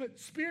 right? But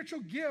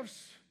spiritual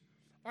gifts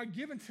are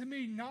given to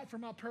me not for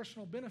my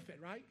personal benefit,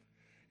 right?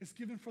 It's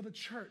given for the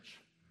church.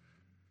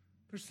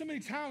 There's so many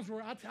times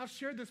where I've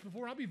shared this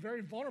before. I'll be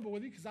very vulnerable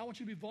with you because I want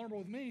you to be vulnerable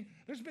with me.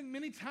 There's been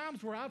many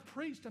times where I've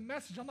preached a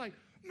message. I'm like,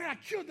 man, I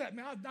killed that,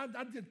 man.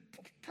 I did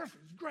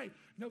perfect. It's great.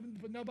 No,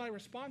 but nobody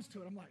responds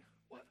to it. I'm like,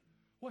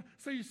 what?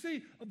 So you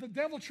see, the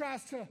devil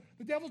tries to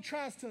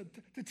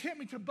tempt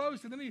me to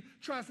boast, and then he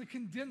tries to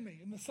condemn me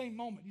in the same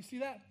moment. You see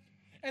that?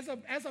 As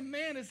a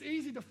man, it's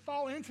easy to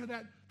fall into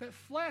that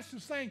flesh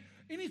of saying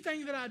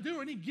anything that I do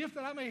or any gift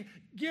that I may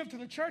give to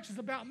the church is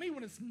about me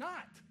when it's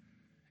not.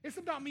 It's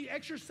about me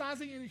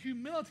exercising in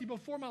humility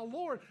before my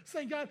Lord,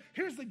 saying, God,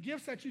 here's the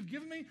gifts that you've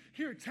given me.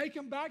 Here, take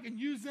them back and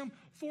use them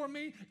for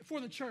me, for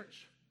the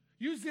church.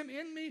 Use them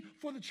in me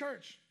for the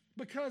church.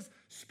 Because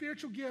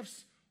spiritual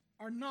gifts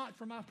are not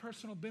for my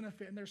personal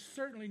benefit, and they're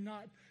certainly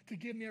not to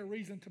give me a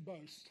reason to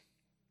boast.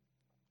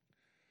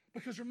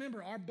 Because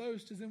remember, our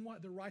boast is in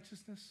what? The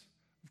righteousness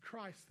of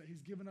Christ that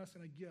he's given us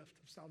in a gift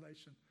of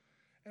salvation.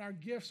 And our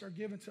gifts are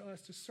given to us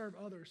to serve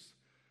others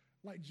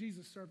like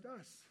Jesus served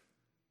us.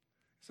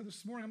 So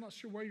this morning, I'm not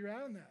sure where you're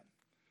at in that.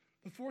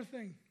 The fourth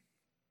thing,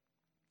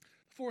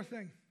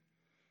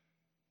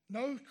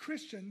 no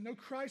Christian, no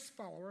Christ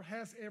follower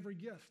has every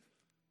gift.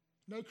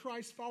 No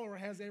Christ follower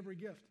has every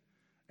gift.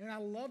 And I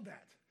love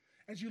that.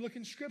 As you look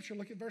in Scripture,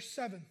 look at verse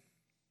 7.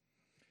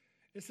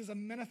 It says, a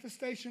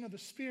manifestation of the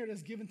Spirit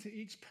is given to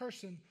each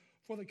person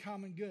for the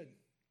common good.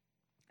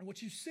 And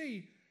what you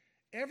see,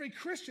 every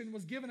Christian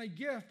was given a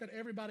gift that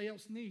everybody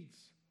else needs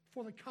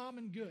for the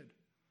common good.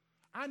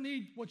 I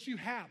need what you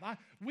have.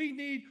 We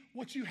need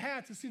what you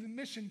have to see the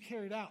mission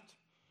carried out.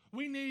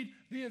 We need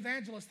the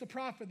evangelist, the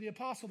prophet, the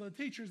apostle, the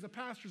teachers, the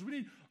pastors. We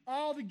need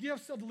all the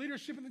gifts of the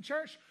leadership in the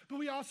church, but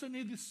we also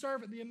need the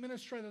servant, the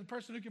administrator, the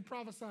person who can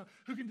prophesy,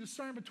 who can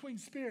discern between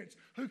spirits,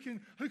 who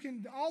can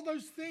all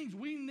those things.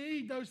 We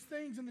need those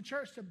things in the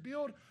church to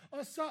build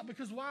us up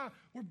because why?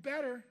 We're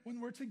better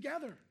when we're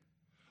together.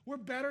 We're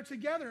better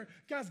together.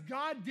 Guys,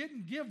 God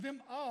didn't give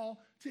them all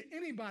to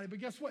anybody, but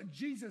guess what?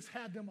 Jesus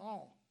had them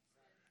all.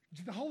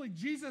 The Holy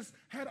Jesus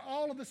had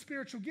all of the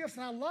spiritual gifts.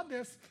 And I love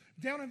this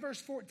down in verse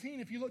 14.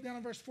 If you look down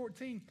in verse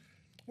 14,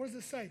 what does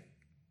it say?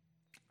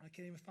 I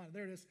can't even find it.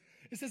 There it is.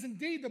 It says,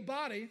 indeed, the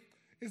body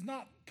is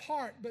not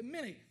part, but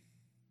many.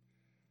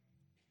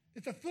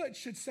 If the foot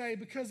should say,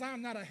 because I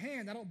am not a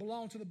hand, I don't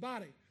belong to the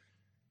body.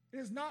 It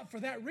is not for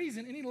that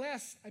reason any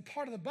less a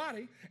part of the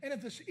body. And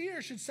if the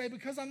ear should say,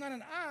 because I'm not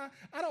an eye,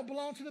 I don't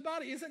belong to the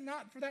body. Is it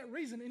not for that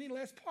reason any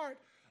less part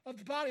of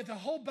the body? If the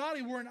whole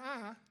body were an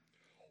eye,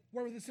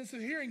 where would the sense of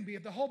hearing be?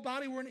 If the whole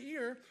body were an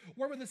ear,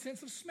 where would the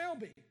sense of smell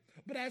be?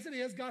 But as it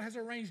is, God has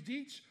arranged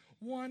each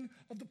one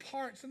of the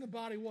parts in the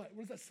body, what?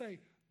 What does that say?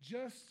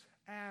 Just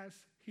as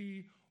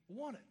he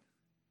wanted.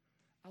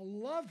 I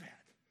love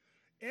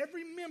that.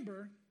 Every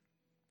member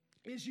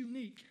is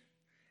unique.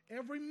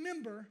 Every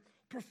member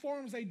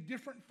performs a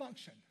different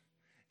function.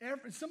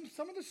 Some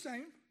are the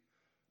same,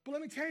 but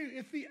let me tell you,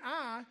 if the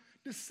eye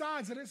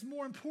decides that it's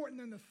more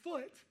important than the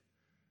foot,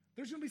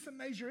 there's going to be some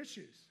major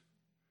issues,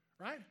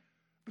 right?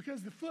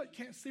 Because the foot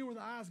can't see where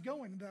the eye's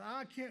going. The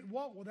eye can't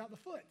walk without the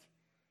foot.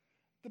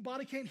 The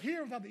body can't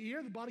hear without the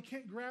ear. The body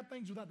can't grab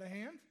things without the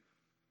hand.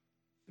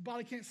 The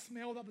body can't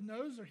smell without the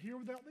nose or hear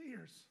without the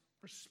ears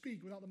or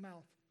speak without the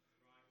mouth.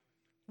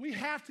 We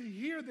have to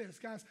hear this,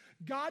 guys.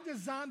 God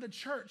designed the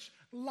church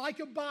like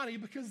a body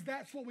because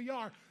that's what we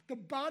are. The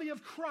body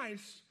of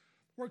Christ,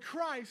 where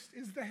Christ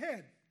is the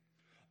head,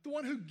 the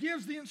one who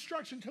gives the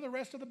instruction to the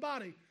rest of the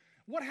body.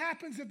 What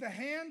happens if the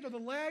hand or the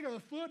leg or the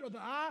foot or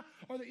the eye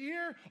or the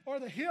ear or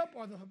the hip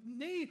or the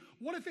knee,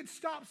 what if it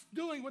stops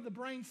doing what the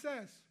brain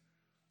says?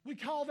 We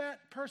call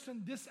that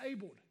person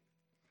disabled.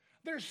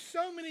 There's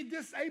so many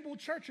disabled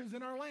churches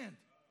in our land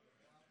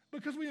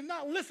because we have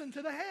not listened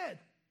to the head.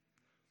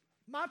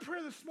 My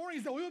prayer this morning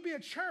is that we will be a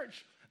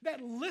church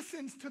that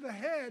listens to the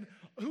head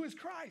who is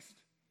Christ.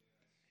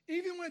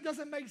 Even when it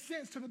doesn't make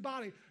sense to the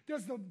body.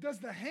 Does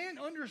the hand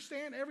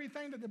understand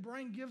everything that the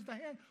brain gives the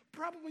hand?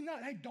 Probably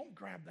not. Hey, don't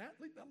grab that.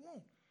 Leave that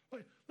alone.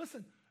 But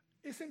listen,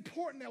 it's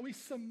important that we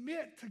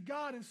submit to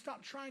God and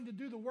stop trying to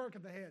do the work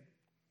of the head.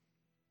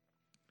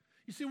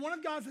 You see, one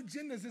of God's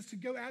agendas is to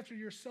go after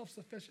your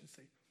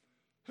self-sufficiency.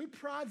 Who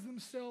prides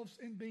themselves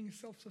in being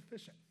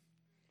self-sufficient?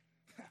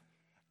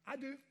 I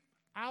do.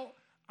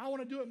 I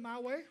want to do it my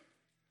way.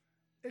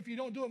 If you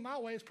don't do it my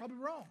way, it's probably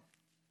wrong.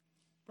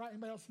 Right?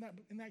 Anybody else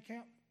in that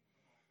camp?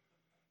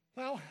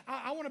 Well,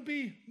 I want to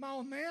be my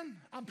own man.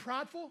 I'm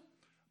prideful.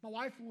 My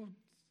wife will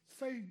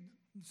say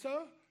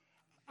so.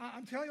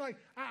 I'm telling you,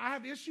 I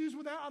have issues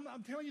with that.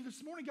 I'm telling you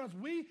this morning, guys,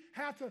 we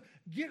have to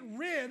get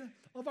rid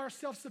of our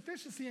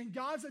self-sufficiency, and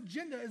God's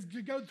agenda is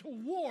to go to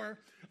war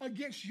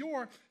against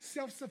your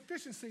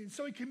self-sufficiency. And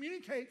so he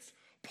communicates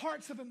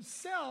parts of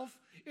himself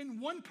in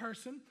one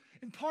person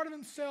and part of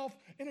himself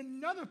in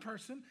another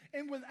person,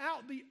 and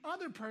without the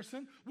other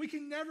person, we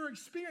can never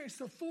experience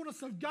the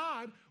fullness of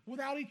God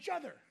without each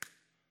other.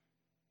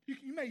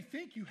 You may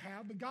think you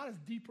have, but God is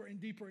deeper and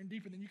deeper and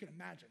deeper than you can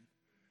imagine.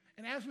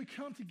 And as we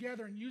come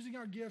together and using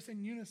our gifts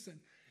in unison,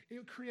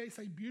 it creates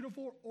a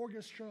beautiful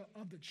orchestra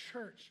of the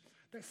church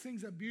that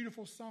sings a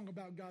beautiful song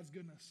about God's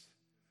goodness.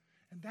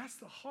 And that's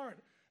the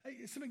heart.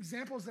 Some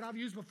examples that I've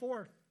used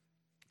before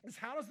is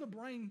how does the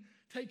brain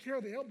take care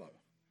of the elbow?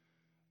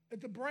 If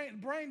the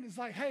brain is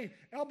like, hey,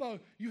 elbow,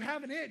 you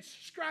have an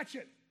itch, scratch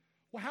it.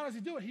 Well, how does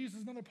he do it? He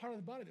uses another part of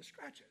the body to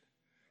scratch it.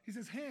 He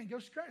says, hand, go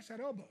scratch that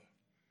elbow.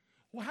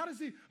 Well, how does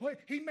he? Well,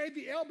 he made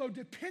the elbow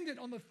dependent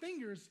on the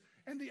fingers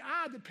and the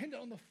eye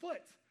dependent on the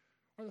foot,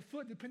 or the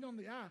foot dependent on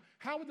the eye.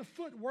 How would the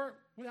foot work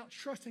without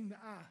trusting the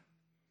eye?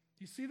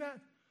 You see that?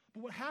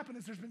 But what happened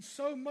is there's been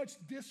so much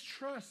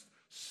distrust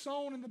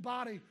sown in the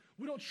body.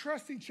 We don't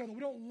trust each other.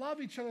 We don't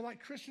love each other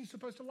like Christians are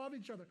supposed to love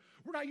each other.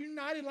 We're not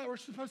united like we're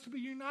supposed to be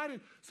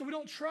united. So we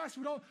don't trust.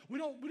 We don't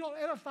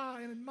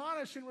edify and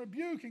admonish and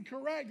rebuke and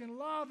correct and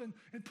love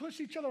and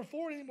push each other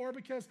forward anymore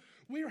because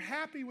we are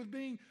happy with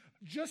being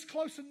just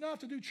close enough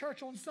to do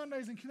church on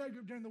Sundays and connect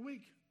group during the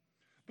week.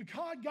 But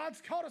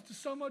God's called us to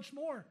so much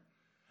more.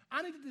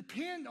 I need to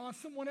depend on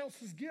someone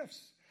else's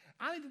gifts.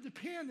 I need to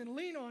depend and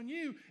lean on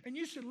you, and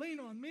you should lean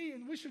on me,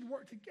 and we should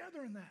work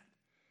together in that.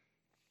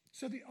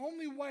 So the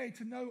only way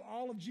to know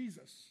all of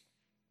Jesus,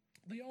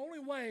 the only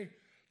way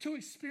to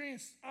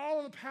experience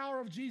all of the power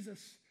of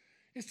Jesus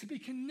is to be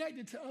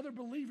connected to other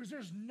believers.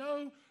 There's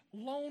no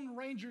Lone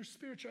Ranger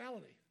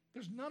spirituality.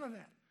 There's none of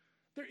that.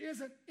 There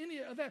isn't any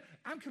of that.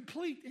 I'm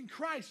complete in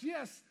Christ,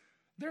 yes.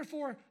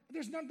 Therefore,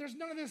 there's none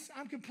of this,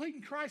 I'm complete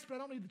in Christ, but I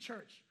don't need the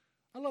church.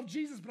 I love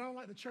Jesus, but I don't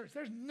like the church.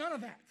 There's none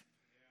of that.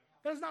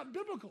 That's not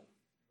biblical.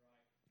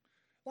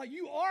 Like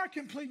you are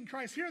complete in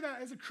Christ. Hear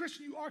that. As a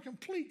Christian, you are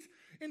complete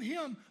in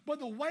him. But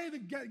the way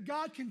that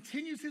God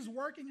continues his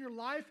work in your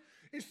life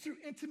is through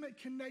intimate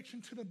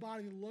connection to the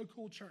body, the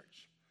local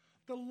church,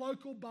 the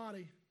local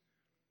body.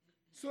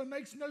 So it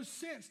makes no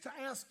sense to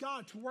ask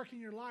God to work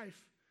in your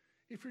life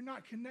if you're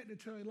not connected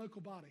to a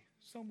local body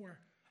somewhere.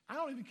 I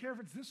don't even care if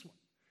it's this one.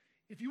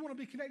 If you want to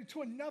be connected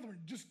to another one,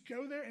 just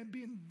go there and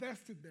be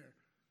invested there.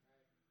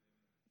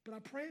 But I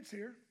pray it's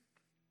here.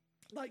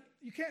 Like,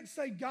 you can't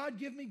say, God,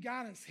 give me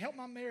guidance, help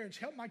my marriage,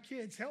 help my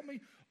kids, help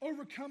me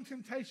overcome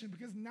temptation,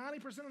 because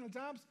 90% of the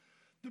times,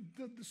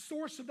 the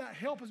source of that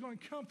help is going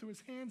to come through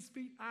his hands,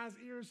 feet, eyes,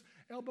 ears,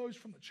 elbows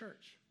from the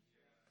church.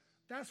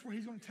 That's where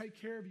he's going to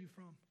take care of you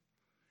from.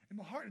 And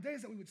my heart today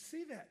is that we would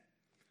see that.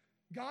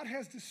 God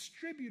has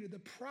distributed the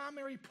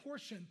primary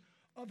portion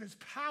of his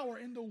power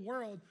in the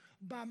world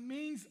by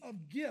means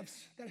of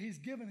gifts that he's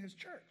given his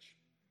church.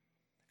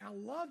 And I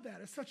love that.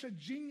 It's such a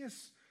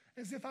genius,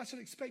 as if I should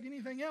expect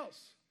anything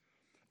else.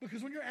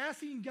 Because when you're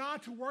asking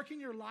God to work in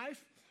your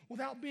life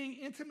without being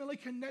intimately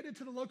connected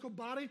to the local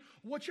body,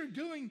 what you're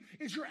doing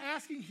is you're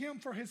asking him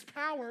for his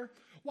power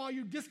while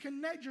you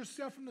disconnect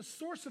yourself from the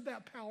source of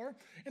that power,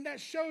 and that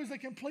shows a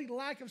complete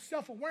lack of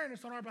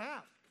self-awareness on our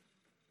behalf.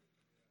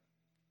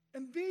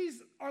 And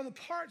these are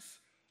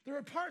there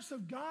are parts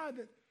of God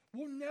that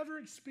we'll never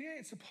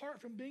experience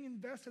apart from being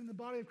invested in the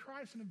body of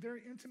Christ in a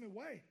very intimate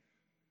way.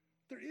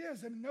 There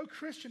is, and no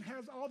Christian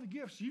has all the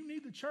gifts. You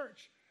need the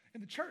church,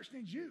 and the church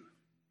needs you.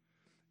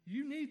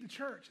 You need the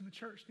church, and the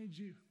church needs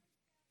you.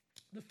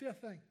 The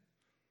fifth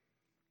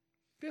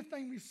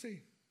thing we see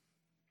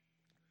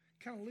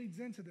kind of leads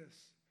into this.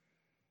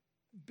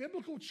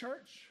 Biblical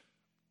church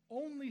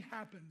only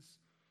happens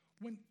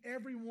when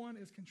everyone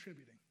is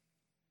contributing.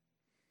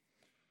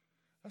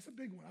 That's a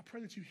big one. I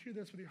pray that you hear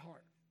this with your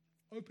heart.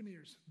 Open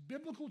ears.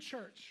 Biblical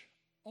church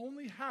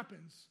only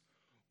happens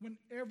when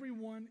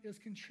everyone is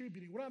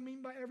contributing. What do I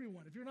mean by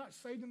everyone? If you're not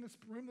saved in this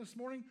room this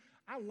morning,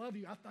 I love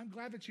you. I'm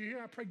glad that you're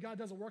here. I pray God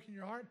does a work in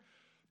your heart.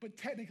 But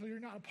technically, you're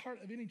not a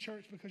part of any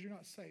church because you're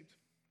not saved.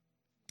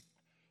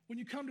 When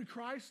you come to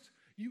Christ,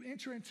 you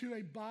enter into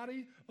a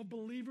body of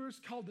believers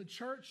called the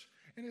church,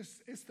 and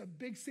it's the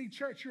Big C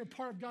church. You're a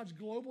part of God's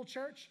global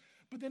church,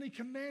 but then he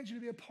commands you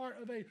to be a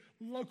part of a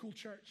local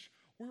church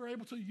where you're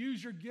able to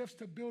use your gifts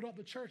to build up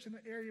the church in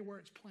the area where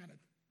it's planted.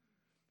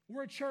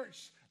 We're a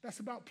church that's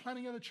about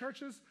planting other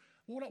churches.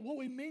 What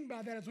we mean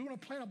by that is we want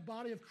to plant a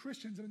body of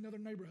Christians in another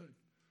neighborhood.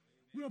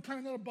 We want to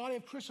plant another body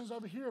of Christians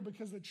over here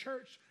because the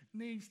church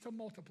needs to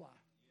multiply.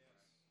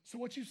 So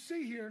what you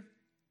see here,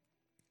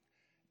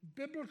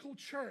 biblical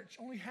church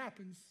only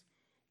happens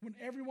when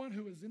everyone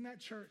who is in that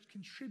church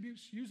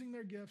contributes using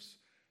their gifts,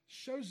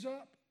 shows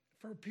up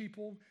for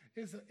people,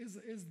 is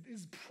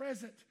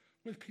present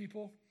with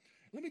people.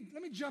 Let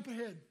me jump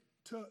ahead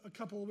to a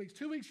couple of weeks.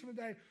 2 weeks from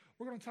today,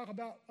 we're going to talk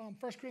about 1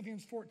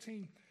 Corinthians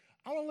 14.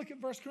 I want to look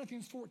at 1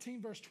 Corinthians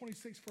 14, verse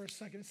 26 for a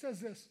second. It says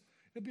this.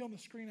 It'll be on the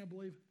screen, I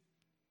believe.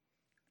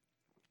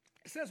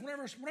 It says,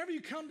 whenever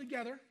you come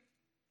together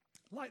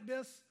like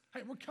this,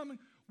 hey, we're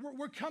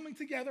coming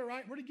together,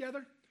 right? We're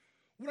together.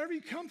 Whenever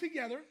you come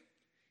together,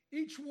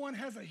 each one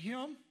has a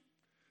hymn,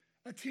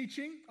 a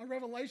teaching, a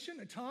revelation,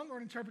 a tongue, or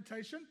an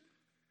interpretation.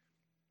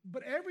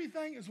 But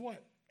everything is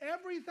what?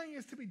 Everything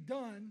is to be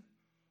done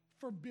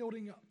for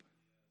building up.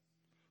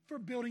 For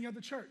building up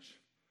the church.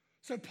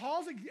 So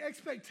Paul's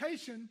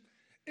expectation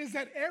is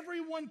that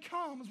everyone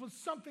comes with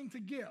something to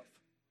give.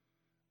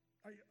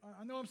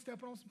 I know I'm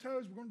stepping on some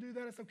toes. We're going to do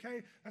that. It's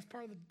okay. That's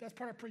part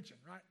of preaching,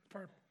 right? It's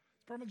part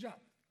of my job.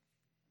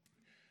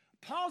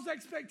 Paul's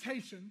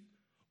expectation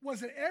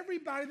was that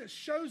everybody that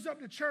shows up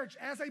to church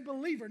as a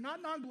believer,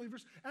 not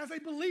non-believers, as a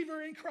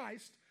believer in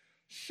Christ,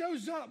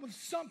 shows up with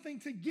something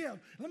to give.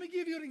 Let me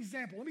give you an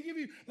example.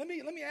 Let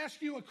me ask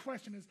you a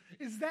question.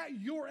 Is that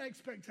your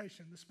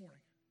expectation this morning?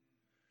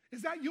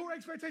 Is that your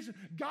expectation?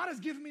 God has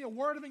given me a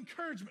word of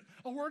encouragement,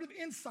 a word of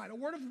insight, a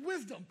word of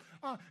wisdom.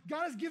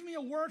 God has given me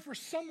a word for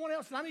someone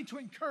else that I need to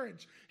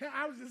encourage.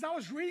 As I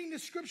was reading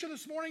this scripture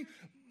this morning,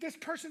 this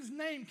person's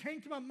name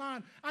came to my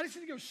mind. I just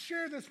need to go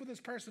share this with this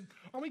person.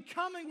 Are we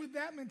coming with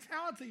that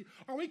mentality?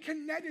 Are we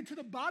connected to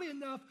the body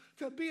enough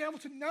to be able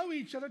to know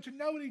each other, to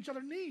know what each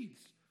other needs?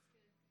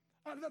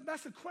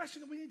 That's a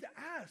question that we need to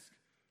ask.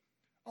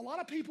 A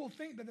lot of people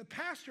think that the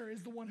pastor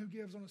is the one who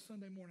gives on a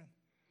Sunday morning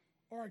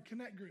or a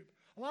connect group.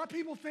 A lot of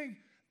people think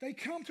they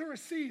come to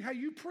receive. Hey,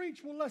 you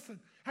preach? Well, listen.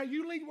 Hey,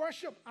 you lead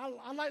worship?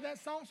 I like that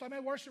song, so I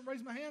may worship,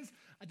 raise my hands.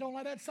 I don't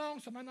like that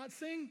song, so I might not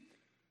sing.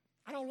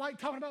 I don't like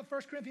talking about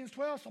 1 Corinthians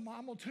 12, so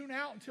I'm going to tune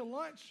out until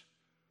lunch.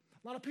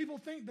 A lot of people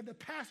think that the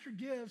pastor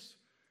gives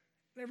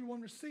and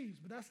everyone receives,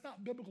 but that's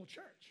not biblical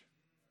church.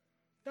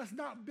 That's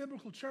not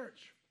biblical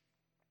church.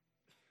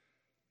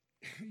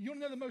 You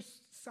want to know the most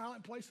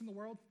silent place in the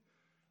world?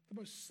 The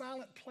most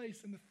silent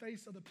place in the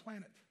face of the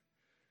planet.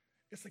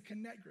 It's a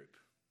connect group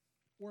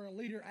where a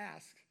leader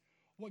asks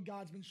what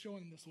God's been showing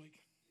them this week.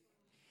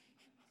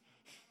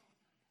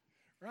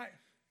 Right?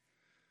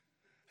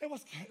 Hey,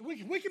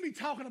 we can be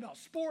talking about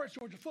sports,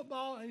 Georgia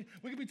football, and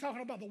we can be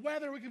talking about the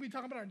weather, we can be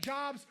talking about our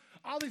jobs,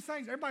 all these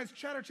things. Everybody's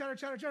chatter.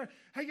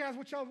 Hey guys,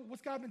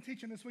 what's God been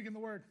teaching this week in the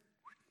Word?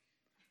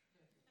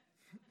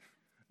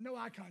 No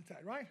eye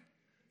contact, right?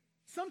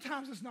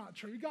 Sometimes it's not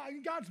true.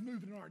 God's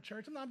moving in our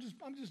church.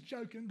 I'm just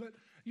joking, but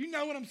you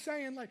know what I'm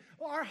saying. Like,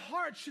 our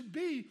heart should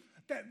be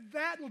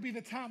that will be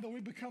the time that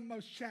we become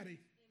most chatty.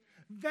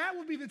 That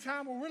will be the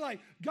time where we're like,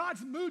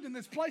 God's moved in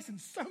this place in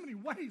so many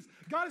ways.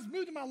 God has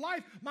moved in my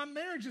life. My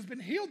marriage has been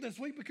healed this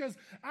week because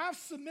I've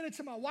submitted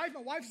to my wife.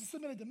 My wife has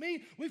submitted to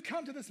me. We've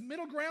come to this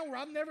middle ground where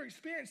I've never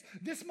experienced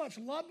this much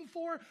love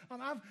before.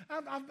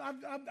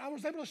 I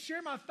was able to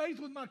share my faith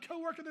with my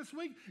coworker this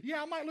week.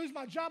 Yeah, I might lose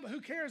my job, but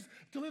who cares?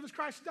 To live as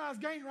Christ, to die as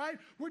gain, right?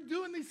 We're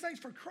doing these things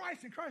for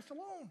Christ and Christ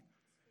alone.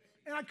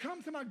 And I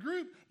come to my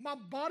group, my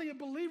body of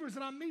believers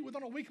that I meet with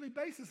on a weekly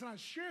basis, and I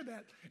share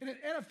that, and it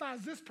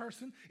edifies this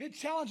person, it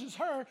challenges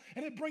her,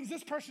 and it brings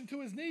this person to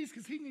his knees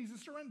because he needs to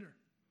surrender.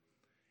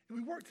 And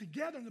we work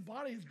together, and the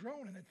body has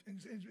grown, and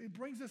it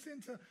brings us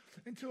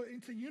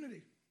into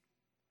unity.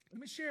 Let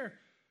me share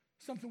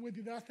something with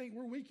you that I think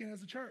we're weak in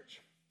as a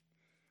church.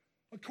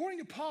 According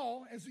to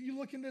Paul, as you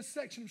look in this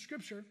section of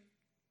Scripture,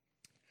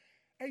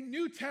 a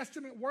New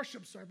Testament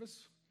worship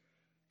service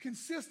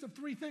consists of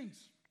three things.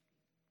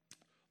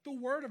 The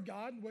Word of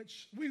God,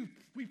 which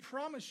we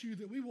promise you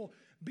that we will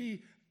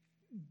be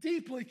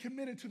deeply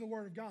committed to the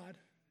Word of God.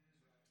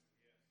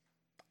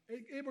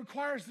 It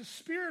requires the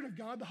Spirit of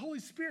God, the Holy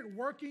Spirit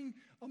working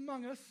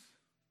among us,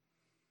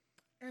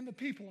 and the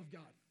people of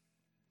God.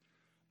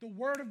 The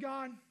Word of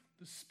God,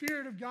 the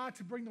Spirit of God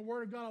to bring the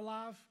Word of God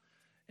alive,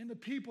 and the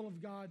people of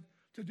God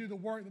to do the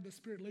work that the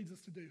Spirit leads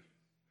us to do.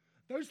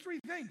 Those three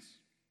things.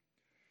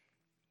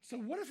 So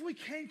what if we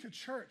came to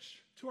church,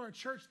 to our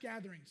church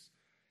gatherings,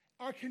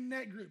 our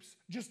connect groups,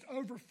 just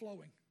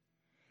overflowing?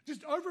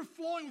 Just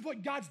overflowing with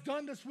what God's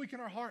done this week in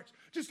our hearts.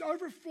 Just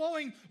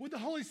overflowing with the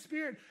Holy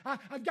Spirit.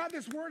 I've got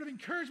this word of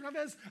encouragement.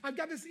 I've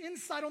got this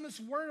insight on this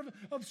word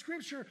of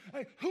Scripture.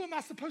 Who am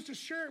I supposed to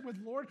share it with,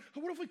 Lord?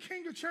 What if we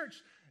came to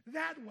church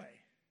that way?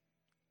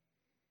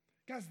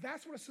 Guys,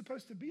 that's what it's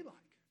supposed to be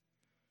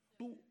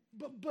like.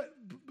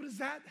 But is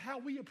that how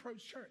we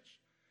approach church?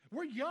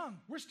 We're young.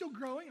 We're still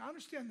growing. I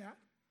understand that.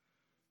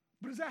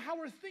 But is that how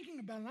we're thinking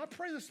about it? And I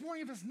pray this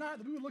morning, if it's not,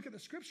 that we would look at the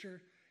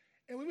Scripture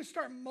and we would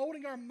start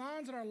molding our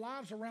minds and our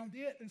lives around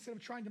it instead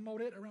of trying to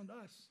mold it around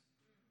us.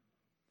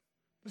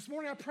 This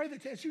morning, I pray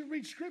that as you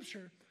read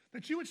Scripture,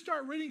 that you would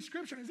start reading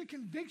Scripture, and as it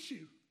convicts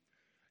you,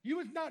 you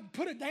would not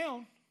put it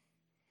down,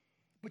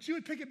 but you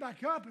would pick it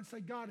back up and say,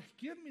 God,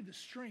 give me the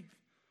strength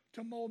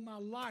to mold my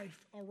life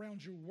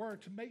around your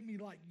word, to make me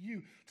like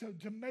you,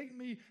 to make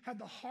me have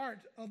the heart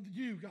of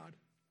you, God.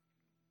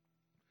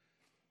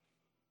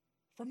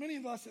 For many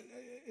of us,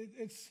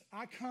 it's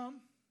I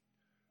come,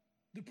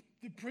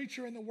 the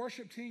preacher and the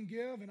worship team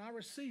give, and I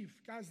receive.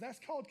 Guys, that's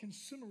called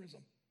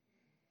consumerism.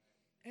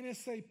 And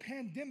it's a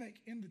pandemic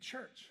in the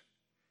church.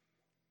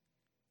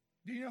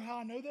 Do you know how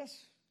I know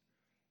this?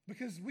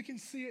 Because we can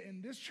see it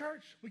in this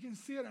church. We can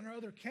see it on our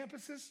other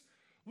campuses.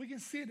 We can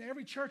see it in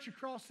every church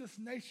across this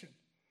nation.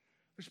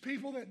 There's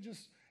people that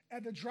just,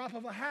 at the drop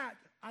of a hat,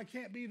 I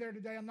can't be there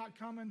today, I'm not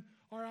coming,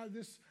 or I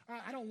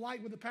don't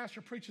like what the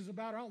pastor preaches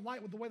about, or I don't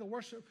like what the way the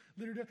worship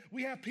leader does.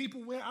 We have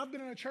people, I've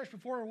been in a church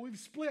before where we've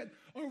split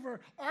over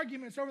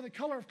arguments over the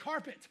color of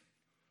carpet.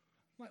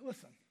 I'm like,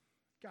 listen,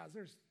 guys,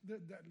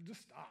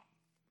 just stop.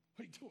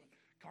 What are you doing?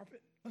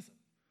 Carpet? Listen,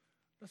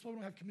 that's why we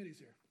don't have committees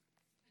here.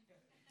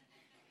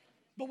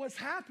 But what's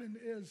happened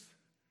is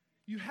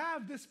you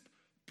have this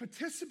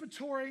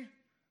participatory,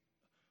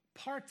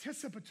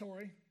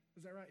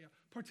 is that right? Yeah.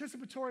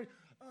 Participatory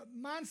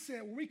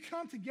mindset where we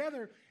come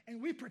together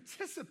and we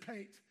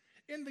participate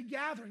in the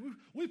gathering.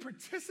 We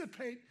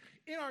participate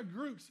in our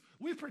groups.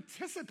 We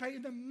participate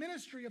in the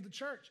ministry of the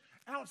church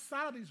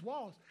outside of these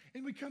walls.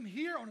 And we come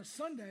here on a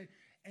Sunday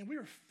and we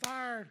are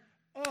fired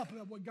up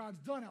at what God's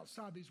done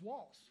outside these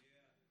walls.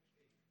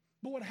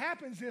 But what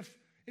happens if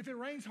it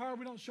rains hard,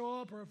 we don't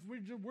show up, or if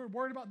we're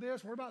worried about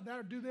this, worried about that,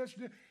 or do this,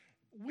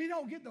 we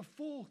don't get the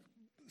full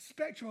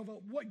spectrum of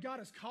what God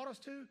has called us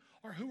to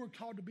or who we're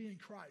called to be in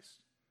Christ.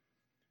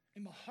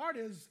 And my heart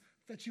is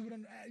that you would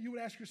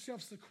ask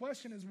yourselves the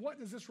question is, what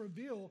does this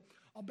reveal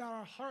about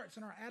our hearts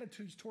and our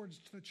attitudes towards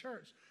the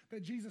church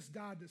that Jesus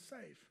died to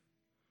save?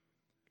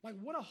 Like,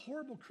 what a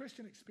horrible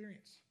Christian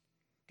experience.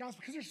 Guys,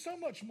 because there's so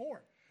much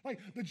more. Like,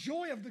 the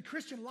joy of the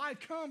Christian life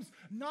comes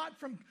not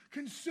from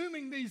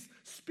consuming these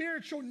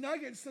spiritual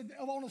nuggets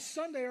on a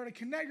Sunday or at a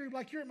connect group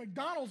like you're at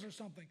McDonald's or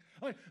something.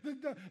 Like,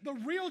 the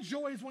real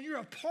joy is when you're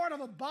a part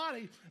of a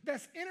body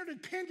that's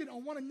interdependent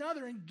on one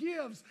another and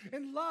gives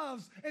and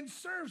loves and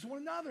serves one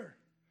another.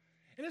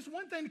 And it's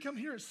one thing to come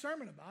hear a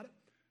sermon about it.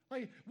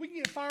 Like, we can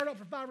get fired up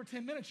for 5 or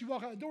 10 minutes. You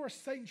walk out the door,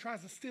 Satan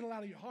tries to steal it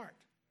out of your heart.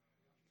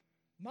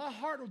 My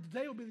heart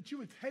today will be that you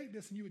would take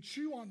this and you would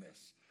chew on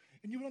this.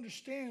 And you would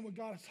understand what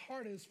God's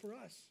heart is for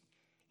us.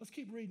 Let's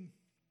keep reading.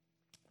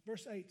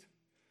 Verse 8. It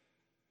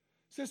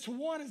says, to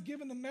one is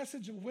given the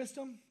message of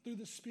wisdom through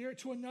the Spirit,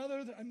 to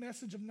another a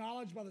message of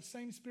knowledge by the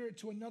same Spirit,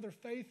 to another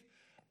faith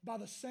by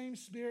the same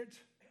Spirit,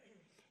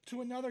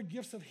 to another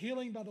gifts of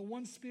healing by the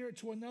one Spirit,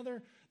 to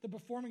another the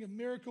performing of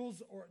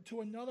miracles, or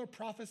to another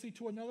prophecy,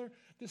 to another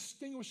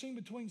distinguishing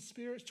between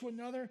spirits, to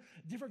another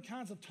different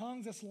kinds of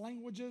tongues, that's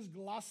languages,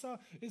 glossa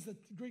is the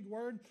Greek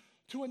word,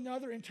 to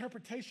another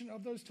interpretation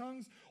of those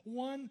tongues.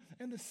 One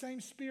and the same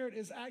Spirit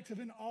is active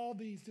in all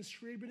these,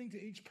 distributing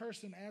to each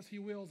person as he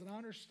wills. And I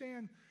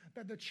understand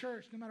that the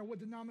church, no matter what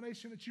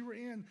denomination that you were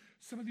in,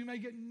 some of you may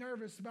get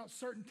nervous about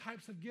certain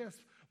types of gifts.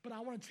 But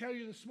I want to tell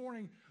you this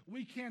morning,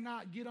 we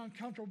cannot get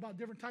uncomfortable about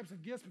different types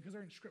of gifts because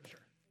they're in Scripture.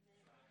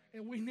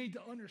 And we need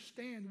to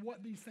understand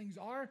what these things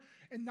are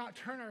and not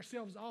turn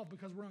ourselves off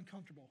because we're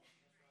uncomfortable.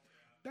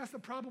 That's the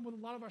problem with a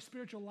lot of our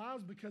spiritual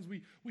lives, because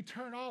we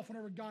turn off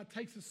whenever God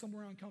takes us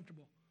somewhere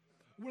uncomfortable.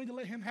 We need to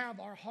let him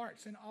have our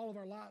hearts in all of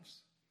our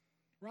lives,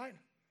 right?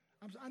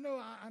 I know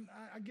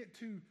I get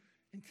too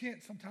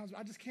intense sometimes, but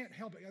I just can't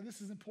help it. This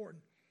is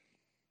important.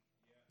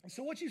 And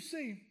so what you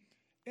see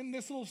in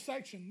this little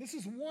section, this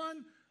is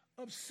one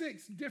of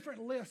 6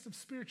 different lists of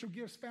spiritual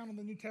gifts found in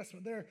the New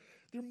Testament. There are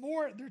 2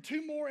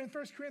 more in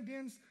 1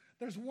 Corinthians.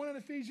 There's 1 in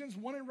Ephesians,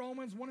 1 in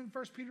Romans, 1 in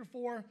 1 Peter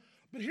 4.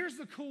 But here's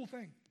the cool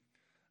thing.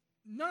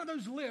 None of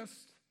those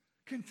lists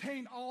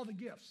contain all the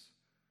gifts.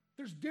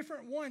 There's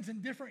different ones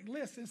in different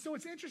lists. And so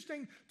it's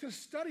interesting to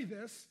study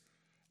this,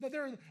 that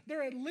there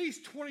are at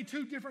least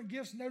 22 different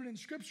gifts noted in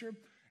Scripture,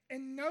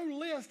 and no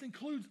list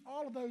includes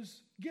all of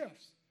those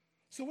gifts.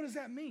 So what does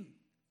that mean?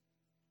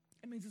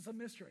 It means it's a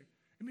mystery.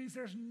 It means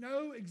there's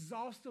no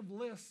exhaustive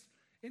list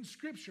in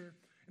Scripture.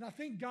 And I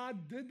think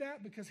God did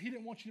that because he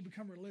didn't want you to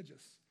become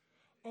religious.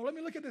 Oh, let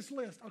me look at this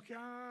list. Okay,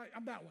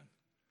 I'm that one.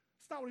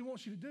 It's not what he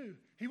wants you to do.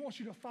 He wants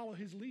you to follow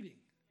his leading.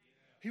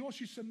 He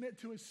wants you to submit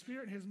to his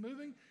Spirit and his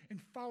moving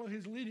and follow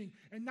his leading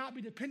and not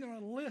be dependent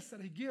on a list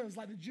that he gives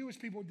like the Jewish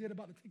people did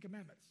about the 10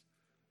 Commandments.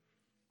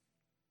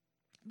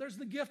 There's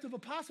the gift of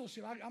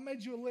apostleship. I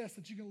made you a list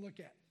that you can look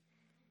at.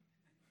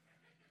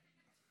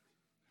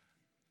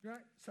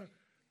 Right? So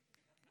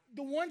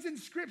the ones in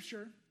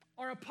Scripture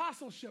are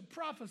apostleship,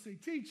 prophecy,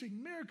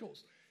 teaching,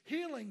 miracles,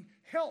 healing,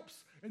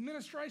 helps,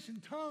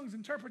 administration, tongues,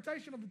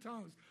 interpretation of the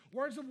tongues,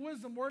 words of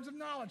wisdom, words of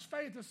knowledge,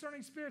 faith,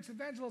 discerning spirits,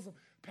 evangelism,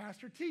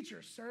 pastor,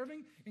 teacher,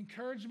 serving,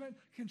 encouragement,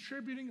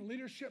 contributing,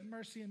 leadership,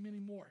 mercy, and many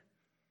more.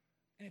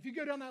 And if you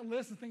go down that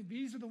list and think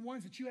these are the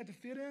ones that you had to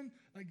fit in,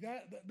 like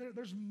that,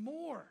 there's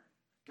more.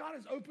 God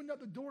has opened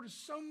up the door to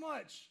so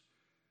much.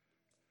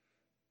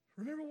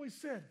 Remember what we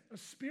said. A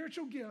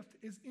spiritual gift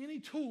is any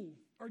tool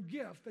or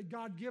gift that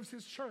God gives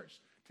his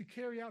church to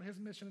carry out his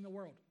mission in the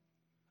world.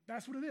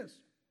 That's what it is.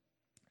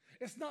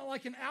 It's not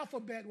like an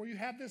alphabet where you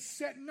have this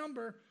set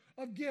number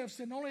of gifts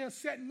and only a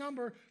set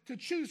number to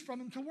choose from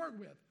and to work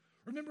with.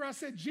 Remember I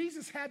said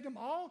Jesus had them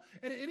all,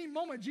 and at any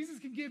moment Jesus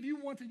can give you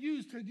one to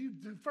use to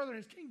further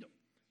his kingdom.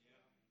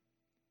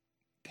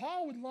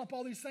 Paul would lump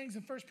all these things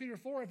in 1 Peter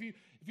 4. If you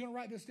want to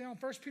write this down,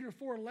 1 Peter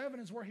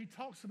 4:11 is where he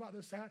talks about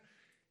this at.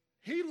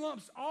 He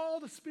lumps all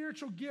the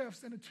spiritual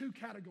gifts into two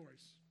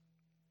categories.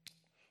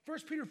 1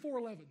 Peter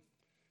 4:11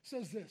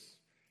 says this: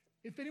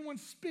 if anyone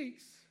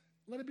speaks,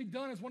 let it be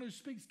done as one who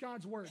speaks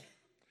God's word.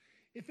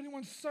 If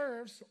anyone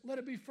serves, let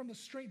it be from the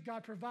strength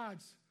God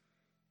provides,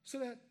 so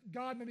that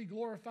God may be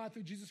glorified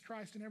through Jesus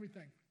Christ in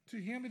everything. To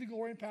him be the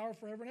glory and power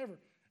forever and ever.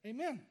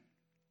 Amen.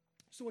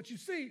 So what you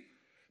see,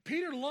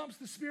 Peter lumps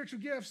the spiritual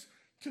gifts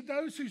to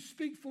those who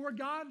speak for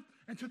God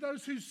and to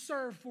those who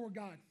serve for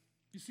God.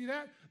 You see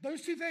that?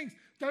 Those two things.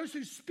 Those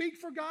who speak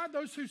for God,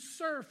 those who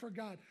serve for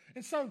God.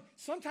 And so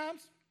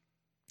sometimes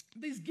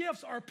these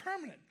gifts are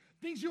permanent.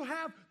 Things you'll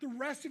have the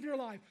rest of your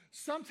life.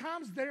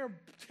 Sometimes they're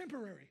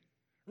temporary,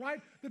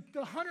 right? The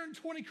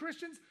 120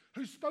 Christians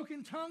who spoke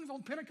in tongues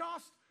on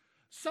Pentecost,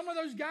 some of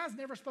those guys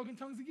never spoke in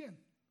tongues again.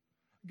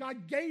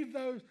 God gave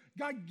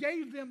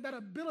them that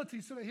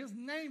ability so that his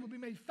name would be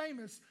made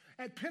famous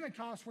at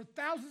Pentecost, where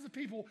thousands of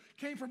people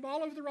came from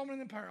all over the Roman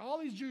Empire. All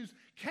these Jews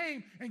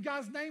came, and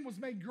God's name was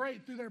made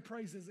great through their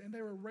praises, and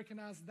they were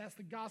recognized that's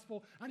the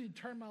gospel. I need to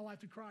turn my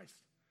life to Christ.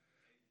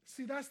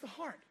 See, that's the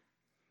heart.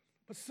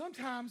 But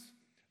sometimes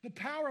the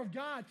power of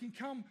God can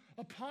come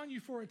upon you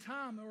for a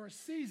time or a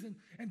season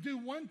and do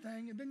one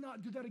thing and then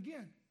not do that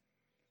again.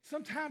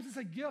 Sometimes it's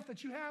a gift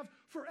that you have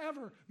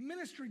forever.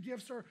 Ministry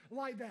gifts are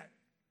like that.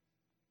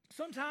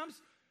 Sometimes,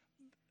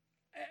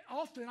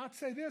 often, I'd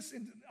say this,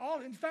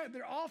 in fact,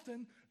 they're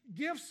often,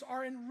 gifts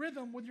are in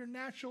rhythm with your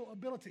natural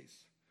abilities.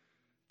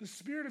 The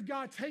Spirit of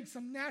God takes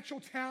some natural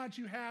talent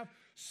you have,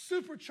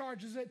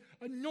 supercharges it,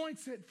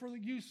 anoints it for the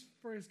use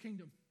for his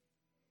kingdom.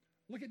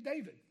 Look at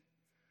David.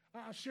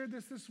 I shared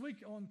this week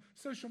on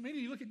social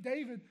media. You look at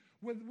David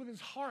with his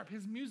harp,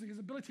 his music, his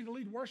ability to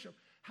lead worship.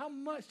 How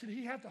much did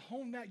he have to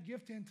hone that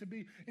gift in to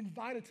be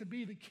invited to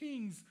be the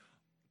king's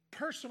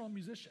personal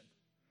musician?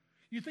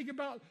 You think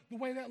about the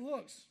way that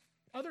looks.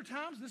 Other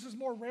times, this is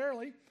more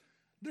rarely,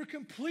 they're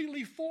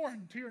completely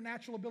foreign to your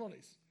natural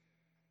abilities,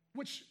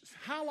 which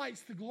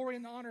highlights the glory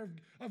and the honor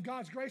of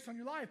God's grace on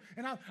your life.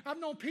 And I've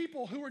known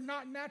people who are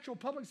not natural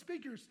public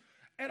speakers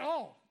at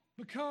all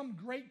become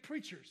great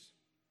preachers.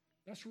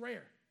 That's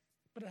rare,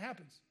 but it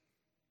happens.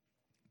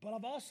 But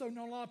I've also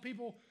known a lot of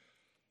people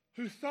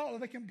who thought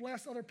that they can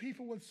bless other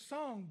people with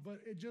song, but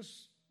it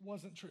just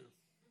wasn't true.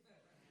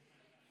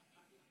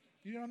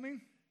 You know what I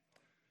mean?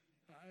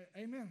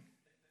 Amen.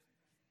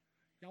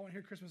 Y'all want to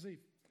hear Christmas Eve?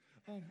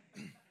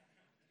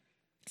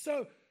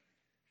 So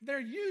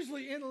they're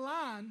usually in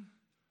line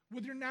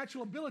with your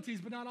natural abilities,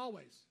 but not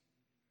always.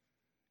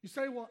 You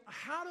say, well,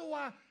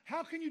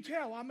 how can you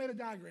tell? Well, I made a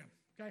diagram,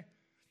 okay?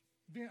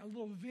 A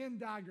little Venn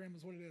diagram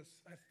is what it is.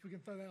 If we can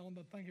throw that on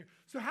the thing here.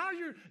 So how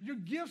your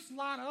gifts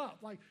line up?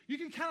 Like you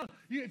can kind of,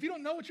 if you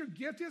don't know what your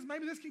gift is,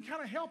 maybe this can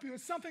kind of help you.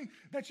 It's something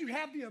that you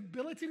have the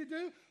ability to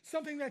do,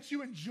 something that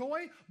you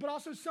enjoy, but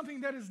also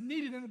something that is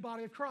needed in the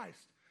body of Christ.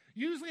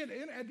 Usually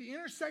at the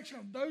intersection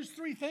of those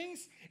three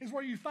things is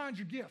where you find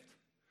your gift.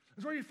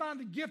 It's where you find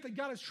the gift that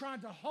God is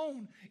trying to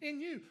hone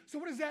in you. So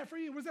what is that for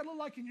you? What does that look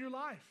like in your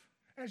life?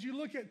 As you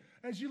look at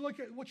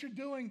what you're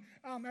doing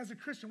as a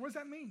Christian, what does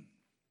that mean?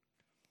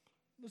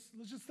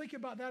 Let's just think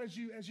about that as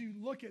you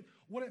look at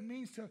what it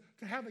means to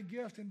have a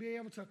gift and be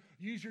able to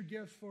use your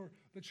gift for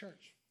the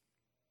church.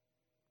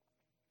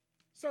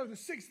 So the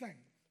sixth thing,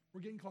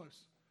 we're getting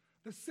close.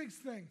 The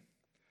sixth thing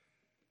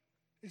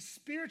is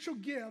spiritual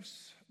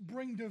gifts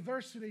bring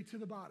diversity to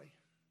the body.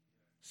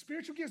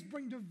 Spiritual gifts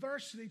bring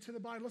diversity to the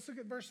body. Let's look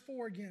at verse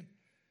 4 again.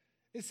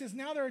 It says,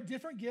 now there are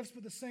different gifts,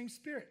 but the same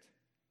Spirit.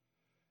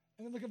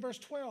 And then look at verse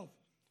 12.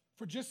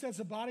 For just as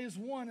the body is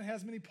one and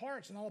has many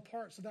parts, and all the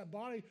parts of that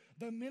body,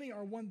 though many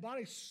are one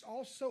body,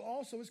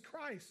 also is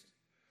Christ.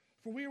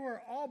 For we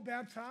were all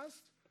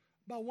baptized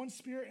by one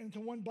Spirit into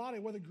one body,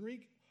 whether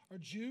Greek or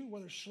Jew,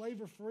 whether slave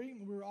or free,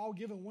 and we were all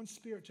given one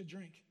Spirit to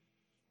drink.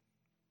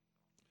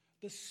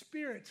 The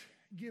Spirit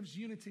gives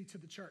unity to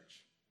the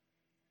church,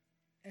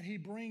 and he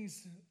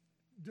brings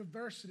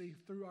diversity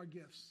through our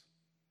gifts.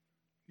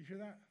 You hear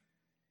that?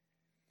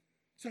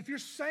 So if you're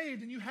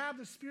saved and you have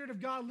the Spirit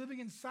of God living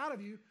inside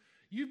of you,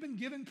 You've been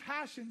given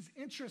passions,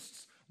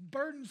 interests,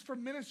 burdens for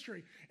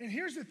ministry. And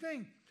here's the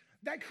thing,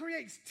 that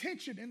creates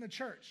tension in the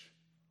church.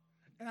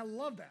 And I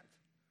love that.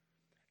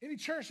 Any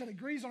church that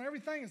agrees on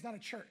everything is not a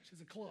church,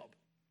 it's a club.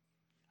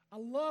 I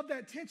love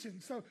that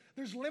tension. So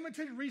there's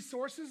limited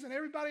resources, and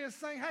everybody is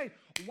saying, hey,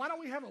 why don't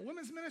we have a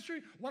women's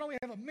ministry? Why don't we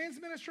have a men's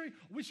ministry?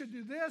 We should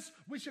do this.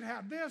 We should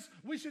have this.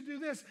 We should do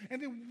this.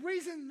 And the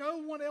reason no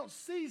one else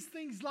sees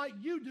things like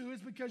you do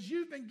is because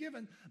you've been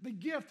given the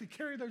gift to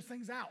carry those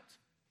things out.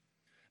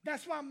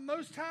 That's why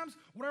most times,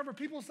 whenever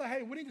people say,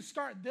 hey, we need to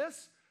start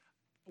this,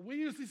 we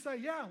usually say,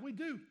 yeah, we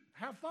do.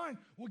 Have fun.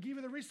 We'll give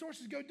you the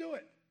resources. Go do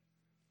it.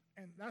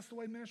 And that's the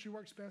way ministry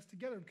works best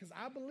together, because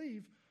I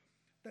believe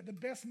that the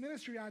best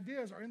ministry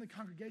ideas are in the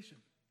congregation.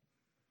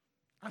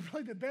 I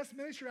believe the best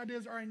ministry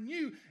ideas are in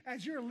you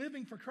as you're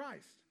living for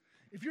Christ.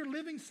 If you're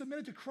living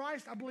submitted to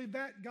Christ, I believe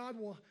that God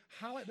will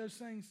highlight those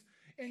things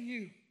in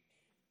you.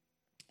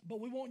 But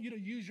we want you to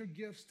use your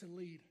gifts to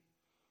lead.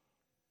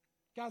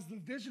 Guys, the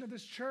vision of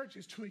this church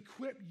is to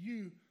equip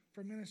you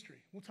for ministry.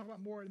 We'll talk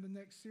about more in the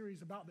next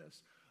series about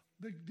this.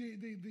 The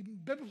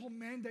biblical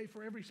mandate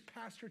for every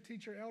pastor,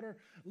 teacher, elder,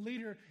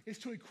 leader is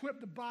to equip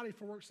the body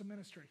for works of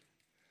ministry.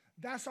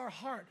 That's our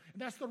heart.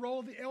 And that's the role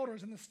of the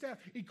elders and the staff.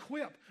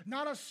 Equip.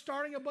 Not us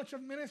starting a bunch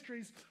of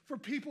ministries for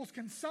people's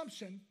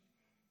consumption,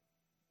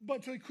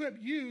 but to equip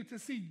you to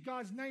see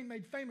God's name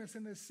made famous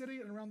in this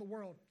city and around the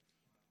world.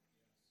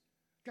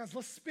 Guys,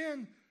 let's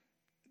spend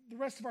the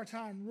rest of our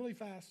time really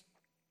fast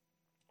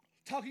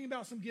talking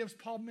about some gifts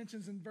Paul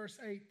mentions in verse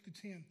 8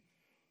 through 10.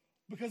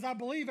 Because I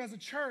believe as a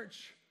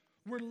church,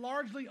 we're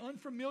largely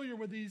unfamiliar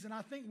with these, and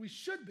I think we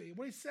should be.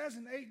 What he says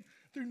in 8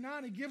 through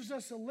 9, he gives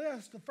us a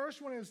list. The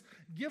first one is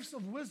gifts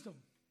of wisdom.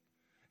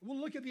 We'll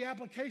look at the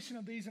application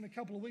of these in a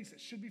couple of weeks. It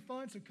should be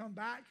fun, so come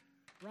back,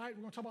 right?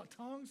 We're going to talk about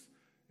tongues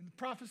and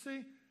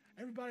prophecy.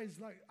 Everybody's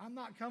like, I'm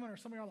not coming, or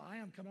some of y'all are like, I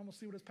am coming. I'm going to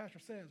see what his pastor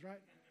says, right?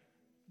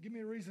 Give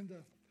me a reason to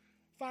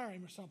fire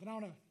him or something. I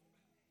don't know.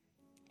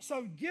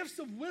 So gifts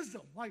of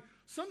wisdom, like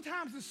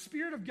sometimes the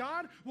Spirit of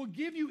God will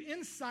give you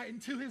insight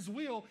into his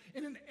will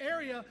in an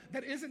area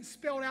that isn't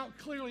spelled out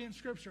clearly in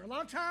Scripture. A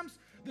lot of times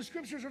the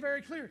Scriptures are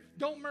very clear.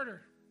 Don't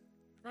murder,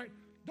 right?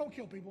 Don't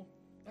kill people.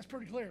 That's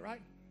pretty clear,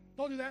 right?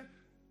 Don't do that.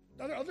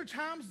 Other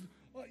times,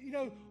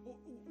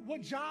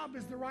 what job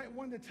is the right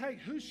one to take?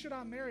 Who should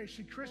I marry?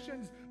 Should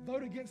Christians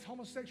vote against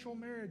homosexual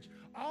marriage?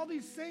 All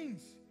these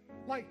things,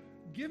 like,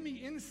 give me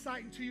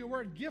insight into your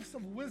word, gifts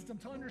of wisdom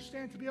to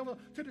understand, to be able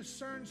to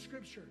discern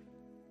Scripture.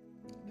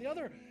 The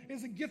other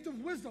is a gift of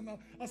wisdom,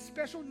 a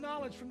special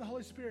knowledge from the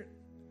Holy Spirit.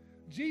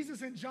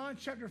 Jesus in John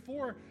chapter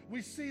 4,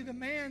 we see the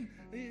man,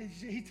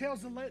 he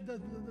tells the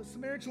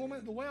Samaritan woman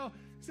at the well,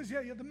 he says,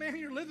 yeah, the man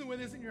you're living with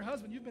isn't your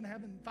husband. You've been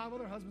having 5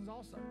 other husbands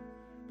also.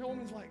 That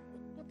woman's like,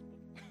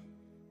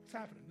 what's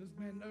happening? This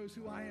man knows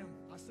who I am.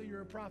 I see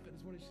you're a prophet,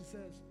 is what she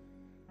says.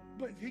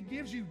 But he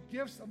gives you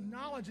gifts of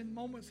knowledge in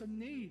moments of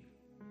need.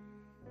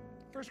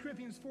 1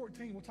 Corinthians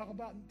 14, we'll talk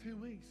about in 2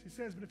 weeks. He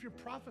says, but if you're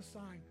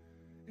prophesying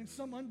and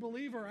some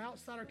unbeliever or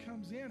outsider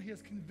comes in, he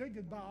is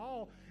convicted by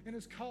all and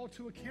is called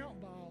to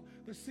account by all.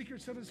 The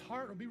secrets of his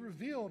heart will be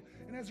revealed,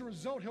 and as a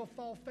result, he'll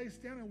fall face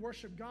down and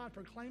worship God,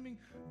 proclaiming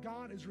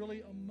God is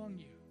really among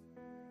you.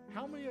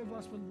 How many of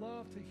us would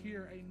love to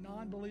hear a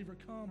non-believer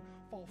come,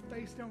 fall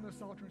face down on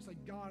this altar and say,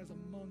 God is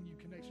among you,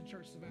 Connection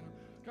Church Savannah.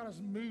 God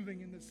is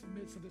moving in the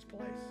midst of this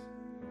place.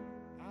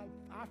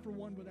 I for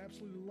one, would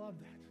absolutely love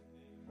that.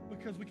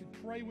 Because we could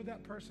pray with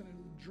that person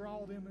and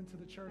draw them into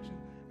the church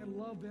and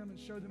love them and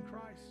show them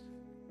Christ.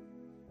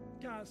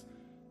 Guys,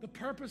 the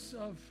purpose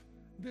of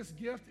this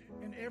gift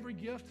and every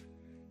gift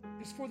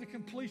is for the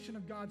completion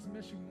of God's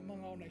mission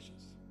among all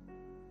nations.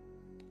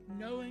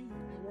 Knowing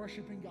and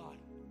worshiping God.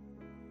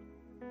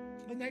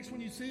 The next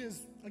one you see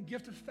is a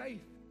gift of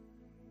faith.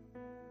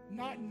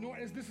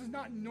 This is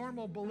not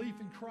normal belief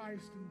in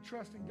Christ and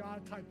trust in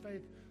God type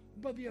faith,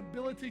 but the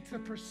ability to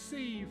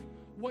perceive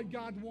what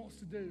God wants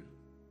to do.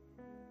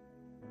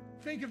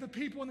 Think of the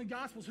people in the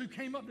Gospels who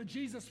came up to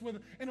Jesus with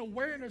an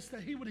awareness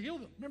that he would heal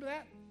them. Remember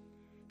that?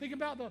 Think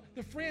about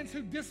the friends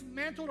who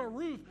dismantled a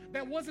roof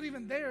that wasn't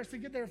even theirs to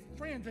get their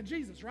friend to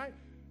Jesus, right?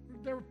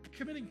 They were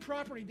committing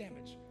property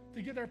damage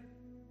to get their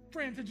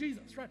friend to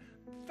Jesus, right?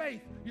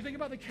 Faith. You think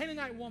about the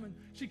Canaanite woman.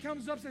 She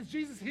comes up and says,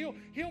 Jesus, heal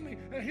me,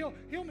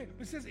 heal me.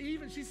 It says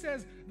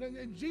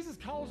and Jesus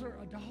calls her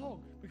a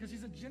dog because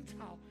she's a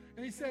Gentile.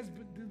 And he says,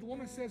 but the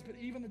woman says, but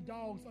even the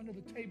dogs under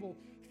the table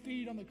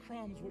feed on the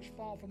crumbs which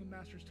fall from the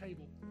master's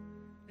table.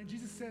 And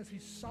Jesus says he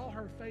saw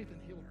her faith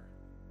and healed her.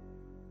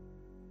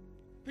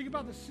 Think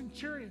about the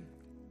centurion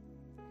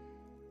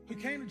who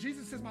came to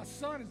Jesus and says, my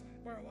son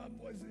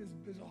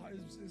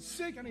is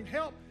sick, I need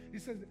help. He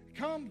says,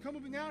 come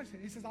with me now.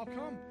 He says, I'll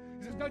come.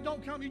 He says, no,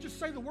 don't come. You just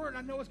say the word and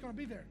I know it's going to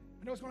be there.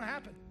 I know it's going to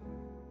happen.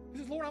 He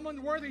says, Lord, I'm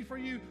unworthy for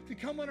you to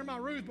come under my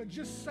roof, but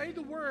just say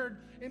the word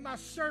and my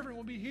servant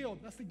will be healed.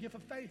 That's the gift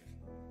of faith.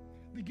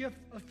 The gift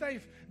of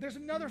faith. There's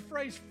another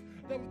phrase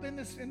that in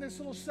this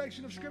little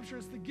section of Scripture.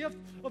 It's the gift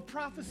of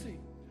prophecy.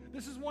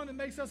 This is one that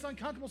makes us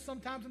uncomfortable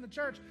sometimes in the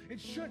church. It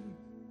shouldn't.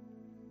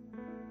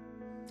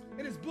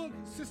 In his book,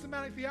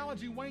 Systematic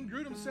Theology, Wayne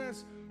Grudem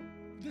says,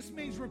 this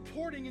means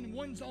reporting in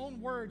one's own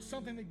words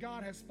something that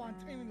God has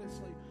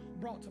spontaneously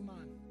brought to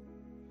mind.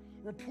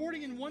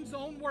 Reporting in one's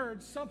own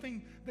words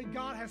something that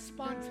God has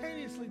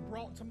spontaneously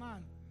brought to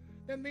mind.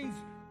 That means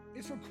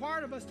it's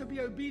required of us to be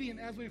obedient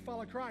as we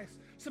follow Christ.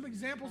 Some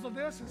examples of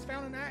this is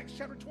found in Acts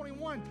chapter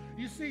 21.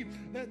 You see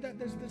that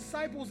the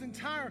disciples in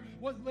Tyre,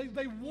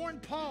 they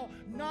warned Paul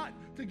not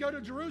to go to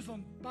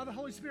Jerusalem by the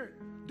Holy Spirit.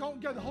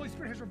 Don't go. The Holy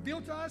Spirit has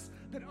revealed to us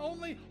that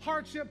only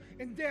hardship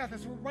and death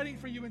is waiting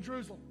for you in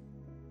Jerusalem.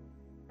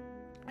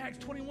 Acts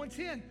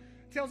 21:10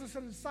 tells us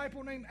of a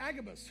disciple named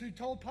Agabus who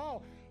told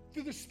Paul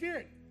through the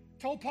Spirit,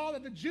 told Paul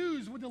that the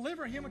Jews would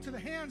deliver him into the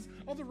hands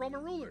of the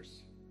Roman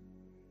rulers.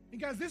 And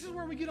guys, this is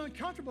where we get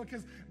uncomfortable,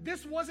 because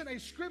this wasn't a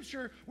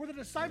scripture where the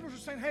disciples were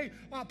saying, hey,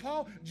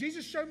 Paul,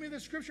 Jesus showed me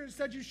this scripture and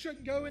said you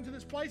shouldn't go into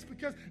this place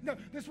because, no,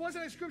 this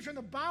wasn't a scripture in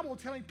the Bible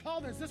telling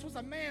Paul this. This was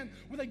a man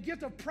with a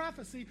gift of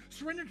prophecy,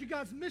 surrendered to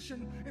God's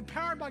mission,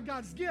 empowered by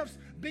God's gifts,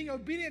 being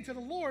obedient to the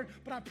Lord.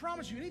 But I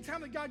promise you, anytime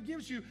that God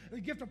gives you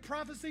the gift of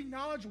prophecy,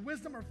 knowledge,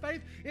 wisdom, or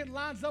faith, it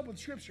lines up with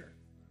scripture.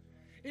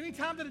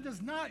 Anytime that it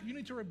does not, you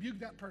need to rebuke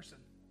that person.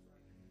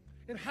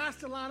 It has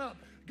to line up.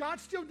 God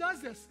still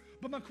does this.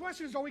 But my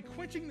question is, are we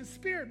quenching the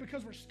Spirit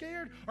because we're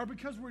scared or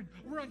because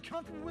we're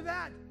uncomfortable with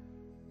that?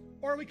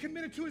 Or are we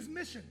committed to his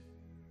mission?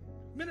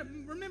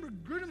 Remember,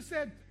 Grudem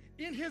said,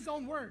 in his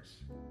own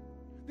words.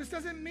 This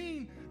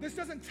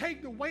doesn't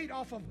take the weight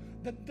off of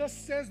the thus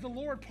says the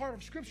Lord part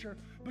of Scripture,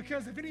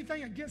 because if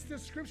anything against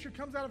this Scripture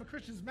comes out of a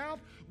Christian's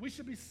mouth, we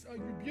should be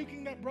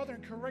rebuking that brother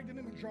and correcting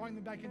him and drawing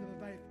them back into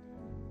the faith.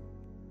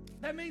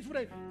 That means when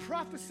a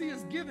prophecy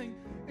is given,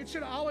 it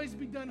should always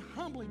be done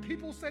humbly.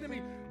 People say to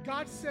me,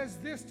 God says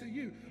this to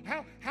you.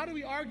 How do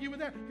we argue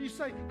with that? You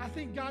say, I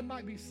think God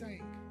might be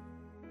saying.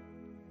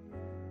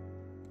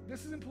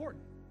 This is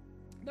important.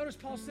 Notice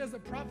Paul says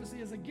that prophecy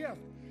is a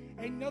gift.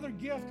 Another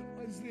gift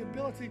is the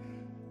ability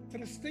to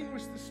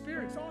distinguish the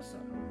spirits also,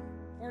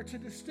 or to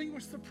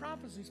distinguish the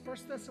prophecies. 1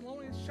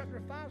 Thessalonians chapter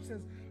 5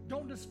 says,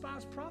 don't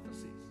despise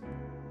prophecies.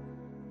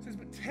 It says,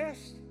 but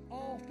test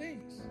all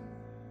things.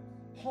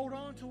 Hold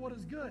on to what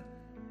is good.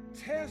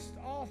 Test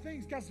all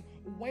things. Guys,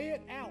 weigh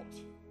it out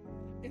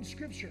in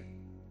Scripture.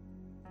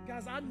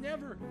 Guys, I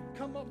never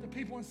come up to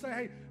people and say,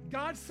 hey,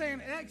 God's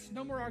saying X,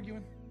 no more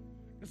arguing.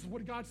 This is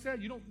what God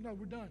said. You don't know,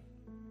 we're done.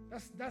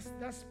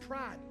 That's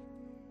pride.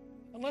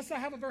 Unless I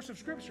have a verse of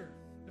Scripture.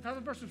 If I have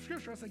a verse of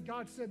Scripture, I say,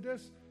 God said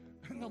this,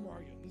 no more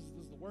arguing. This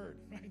is the word,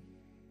 right?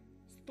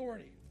 It's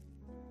authority.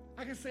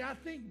 I can say, I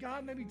think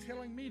God may be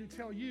telling me to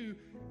tell you,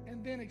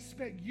 and then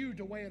expect you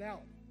to weigh it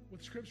out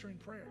with Scripture and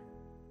prayer.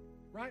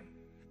 Right?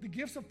 The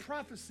gifts of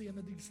prophecy and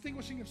the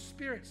distinguishing of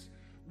spirits.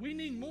 We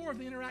need more of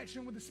the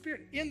interaction with the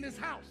Spirit in this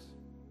house.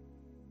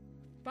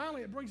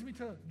 Finally, it brings me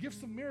to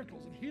gifts of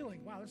miracles and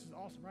healing. Wow, this is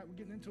awesome, right? We're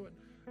getting into it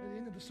at the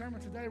end of the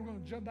sermon today. We're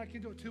going to jump back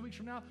into it 2 weeks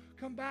from now.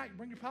 Come back,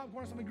 bring your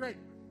popcorn, something great.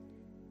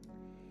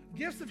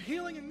 Gifts of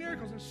healing and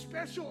miracles are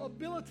special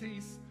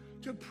abilities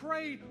to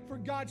pray for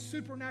God's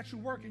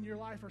supernatural work in your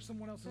life or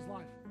someone else's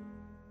life.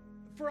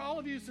 For all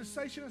of you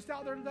cessationists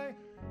out there today,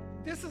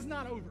 this is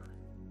not over.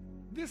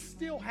 This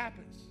still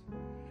happens.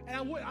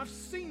 And I've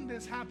seen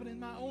this happen in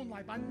my own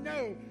life. I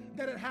know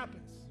that it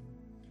happens.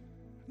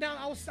 Now,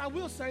 I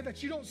will say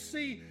that you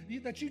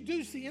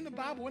do see in the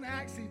Bible, in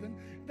Acts even,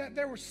 that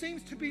there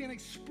seems to be an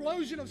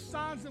explosion of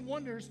signs and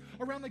wonders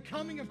around the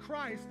coming of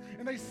Christ,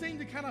 and they seem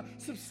to kind of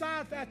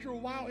subside after a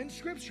while in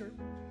Scripture.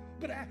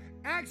 But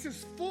Acts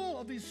is full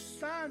of these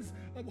signs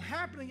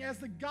happening as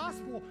the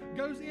gospel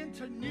goes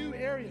into new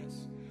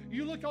areas.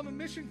 You look on the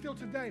mission field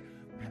today,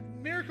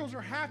 miracles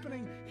are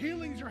happening,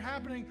 healings are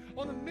happening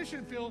on the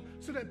mission field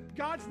so that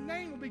God's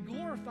name will be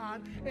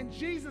glorified and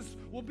Jesus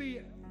will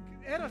be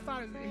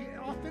edified,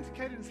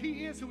 authenticated as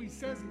he is who he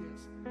says he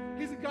is.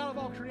 He's the God of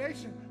all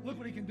creation. Look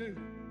what he can do.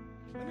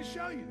 Let me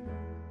show you.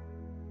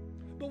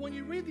 But when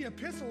you read the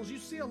epistles, you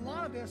see a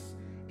lot of this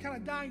kind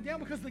of dying down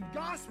because the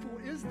gospel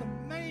is the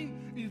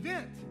main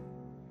event.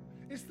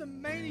 It's the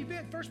main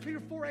event. 1 Peter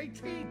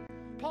 4:18,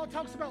 Paul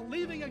talks about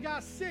leaving a guy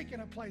sick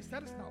in a place.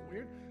 That is not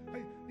weird.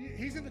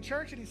 He's in the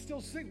church and he's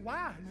still sick.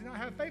 Why? Does he not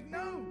have faith?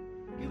 No.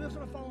 He lives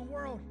in a fallen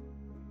world.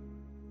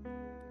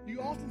 You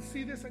often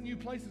see this in new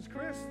places.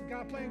 Chris, the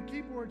guy playing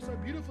keyboard so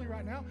beautifully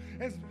right now,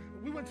 as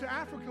we went to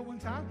Africa one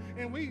time,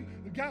 and we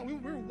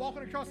were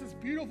walking across this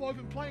beautiful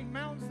open plain,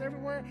 mountains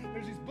everywhere.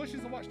 There's these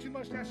bushes. I watched too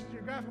much National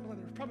Geographic. I'm like,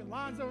 there's probably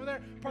lines over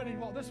there. Probably need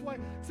to walk this way.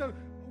 So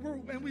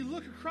we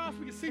look across,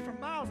 we can see for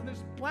miles, and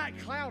there's a black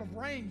cloud of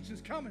rain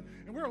just coming.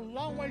 And we're a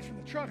long ways from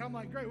the truck. I'm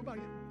like, great, we're about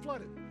to get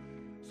flooded.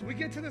 So we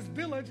get to this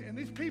village, and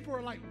these people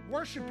are like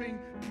worshiping,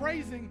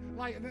 praising,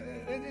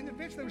 and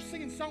eventually they were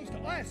singing songs to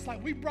us,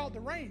 like we brought the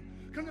rain.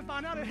 Come to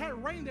find out it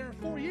hadn't rained there in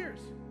 4 years.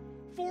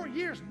 4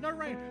 years, no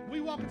rain.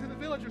 We walk into the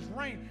village, there's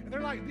rain. And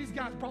they're like, these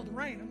guys brought the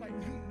rain. I'm like,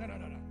 no.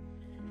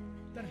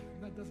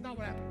 That's not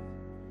what happened.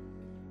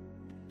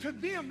 To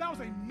them, that was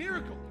a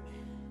miracle.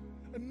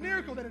 a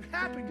miracle that had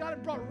happened. God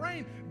had brought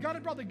rain. God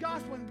had brought the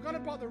gospel, and God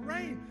had brought the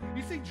rain.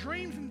 You see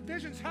dreams and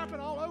visions happen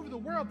all over the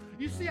world.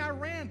 You see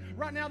Iran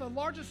right now, the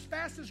largest,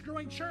 fastest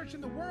growing church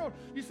in the world.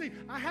 You see,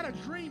 I had a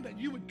dream that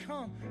you would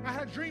come. I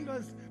had a dream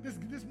that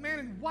this man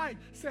in white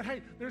said,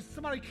 hey, there's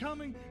somebody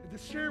coming to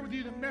share with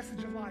you the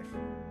message of life.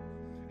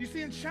 You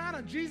see, in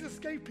China, Jesus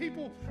gave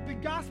people the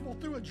gospel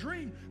through a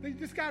dream.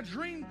 This guy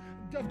dreamed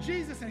of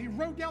Jesus, and he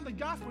wrote down the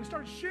gospel. He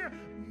started sharing.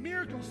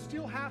 Miracles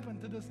still happen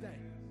to this day.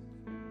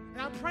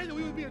 And I pray that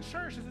we would be a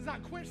church that does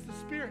not quench the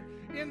spirit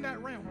in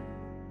that realm.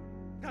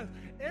 Guys,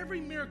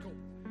 every miracle,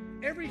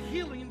 every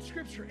healing in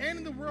Scripture and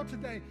in the world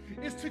today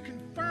is to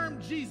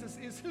confirm Jesus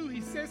is who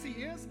he says he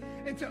is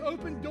and to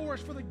open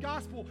doors for the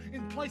gospel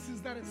in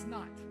places that it's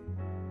not.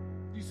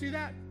 You see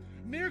that?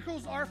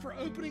 Miracles are for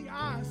opening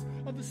eyes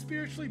of the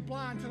spiritually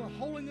blind to the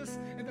holiness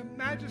and the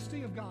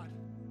majesty of God.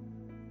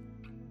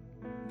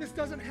 This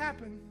doesn't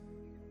happen.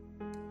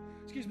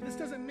 This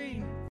doesn't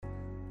mean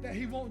that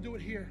he won't do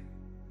it here.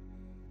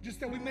 Just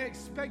that we may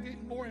expect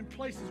it more in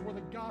places where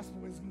the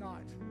gospel is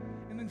not.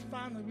 And then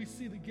finally, we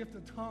see the gift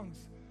of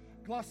tongues.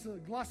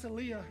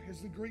 Glossolalia is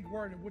the Greek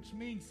word, which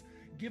means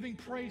giving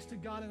praise to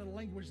God in a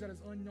language that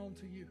is unknown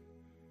to you,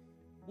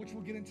 which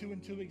we'll get into in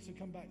 2 weeks, so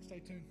come back. Stay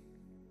tuned.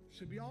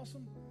 Should be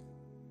awesome.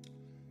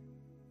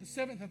 The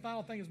seventh and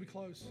final thing as we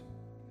close.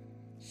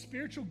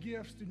 Spiritual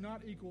gifts do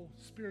not equal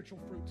spiritual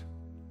fruit.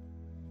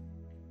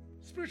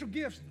 Spiritual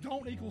gifts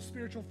don't equal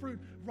spiritual fruit.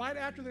 Right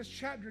after this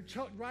chapter,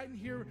 right in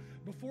here,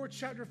 before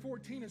chapter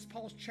 14, is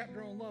Paul's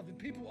chapter on love. And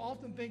people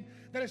often think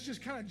that it's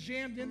just kind of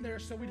jammed in there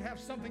so we'd have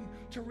something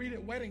to read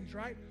at weddings,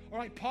 right? Or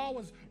like Paul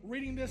was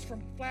reading this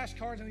from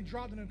flashcards and he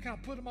dropped them and kind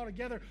of put them all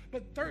together.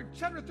 But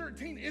chapter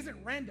 13 isn't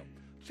random.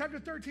 Chapter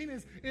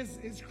 13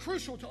 is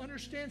crucial to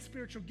understand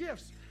spiritual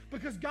gifts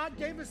because God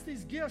gave us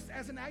these gifts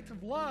as an act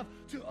of love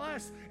to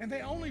us, and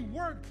they only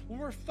work when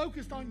we're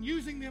focused on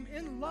using them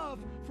in love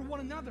for one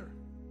another.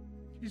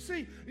 You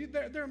see,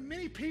 there are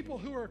many people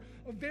who are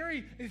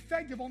very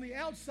effective on the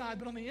outside,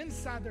 but on the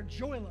inside, they're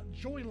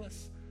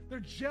joyless. They're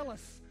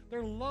jealous.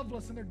 They're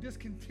loveless, and they're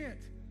discontent.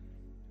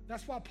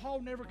 That's why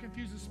Paul never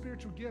confuses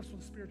spiritual gifts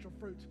with spiritual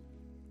fruit.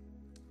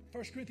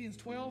 1 Corinthians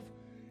 12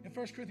 and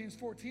 1 Corinthians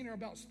 14 are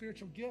about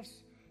spiritual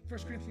gifts. 1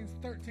 Corinthians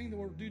 13, that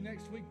we'll do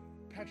next week,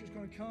 Patrick's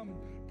going to come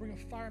and bring a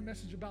fire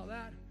message about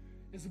that,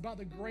 is about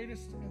the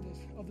greatest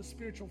of the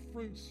spiritual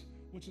fruits,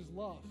 which is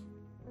love.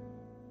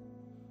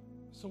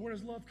 So where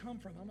does love come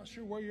from? I'm not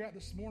sure where you're at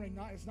this morning.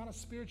 It's not a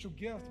spiritual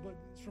gift, but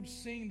it's from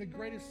seeing the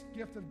greatest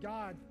gift of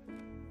God.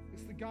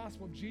 It's the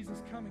gospel of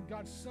Jesus coming,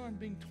 God's Son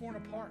being torn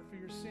apart for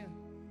your sin.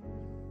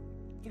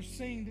 They're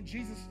seeing that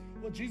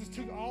Jesus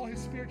took all his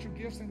spiritual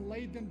gifts and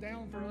laid them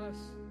down for us.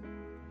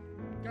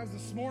 Guys,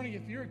 this morning,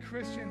 if you're a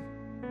Christian,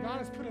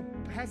 God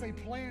has a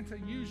plan to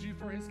use you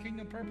for his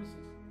kingdom purposes.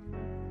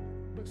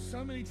 But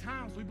so many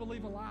times we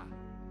believe a lie.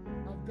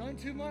 I've done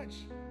too much,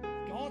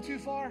 gone too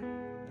far,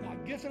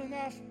 not gifted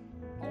enough.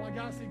 All I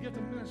got is the gift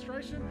of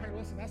administration. Hey,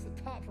 listen, that's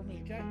the top for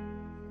me, okay?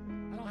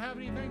 I don't have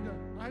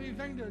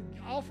anything to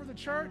offer the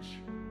church.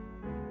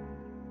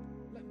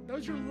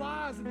 Those are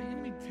lies that the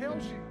enemy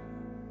tells you.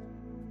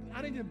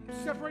 I need to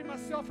separate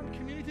myself from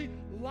community.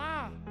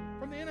 Lie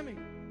from the enemy.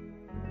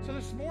 So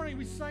this morning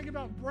we sang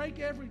about break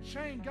every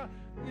chain. God,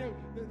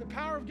 the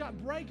power of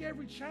God, break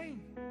every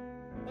chain.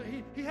 Like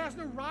he has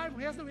no rival.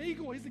 He has no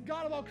equal. He's the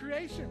God of all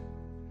creation.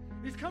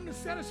 He's come to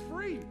set us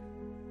free.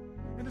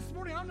 And this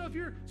morning, I don't know if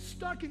you're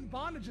stuck in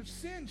bondage of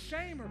sin,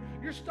 shame, or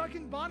you're stuck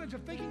in bondage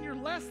of thinking you're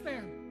less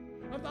than.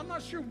 I'm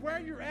not sure where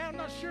you're at. I'm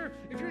not sure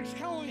if you're just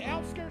kind of on the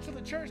outskirts of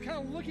the church,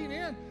 kind of looking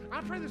in.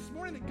 I pray this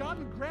morning that God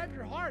would grab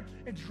your heart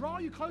and draw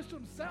you close to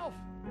himself.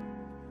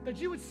 That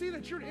you would see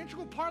that you're an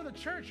integral part of the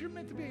church. You're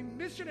meant to be a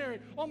missionary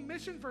on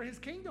mission for his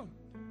kingdom,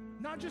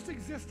 not just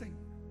existing.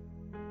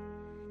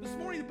 This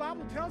morning, the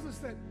Bible tells us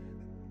that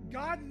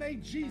God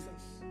made Jesus,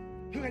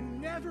 who had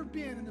never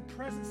been in the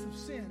presence of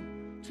sin,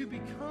 to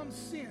become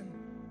sin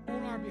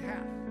on our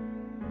behalf.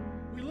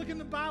 We look in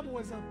the Bible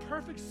as a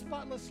perfect,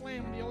 spotless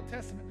lamb in the Old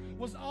Testament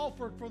was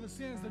offered for the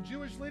sins. The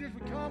Jewish leaders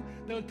would come,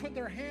 they would put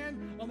their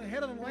hand on the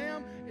head of the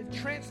lamb, and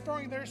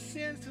transferring their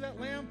sins to that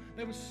lamb.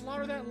 They would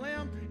slaughter that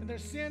lamb, and their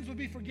sins would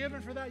be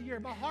forgiven for that year.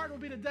 My heart will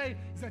be today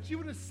is that you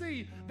would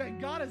see that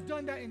God has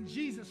done that in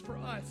Jesus for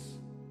us.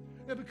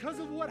 That because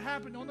of what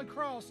happened on the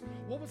cross,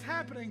 what was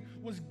happening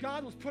was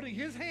God was putting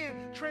his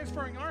hand,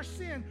 transferring our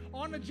sin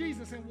onto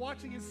Jesus and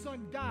watching his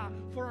son die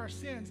for our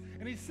sins.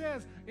 And he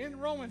says in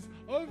Romans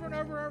over and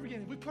over and over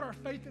again, if we put our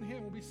faith in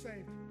him, we'll be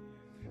saved.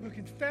 If we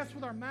confess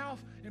with our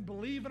mouth and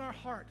believe in our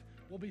heart,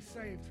 we'll be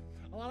saved.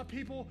 A lot of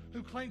people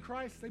who claim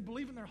Christ, they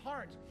believe in their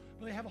heart,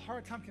 but they have a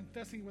hard time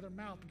confessing it with their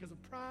mouth because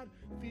of pride,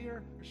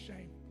 fear, or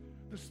shame.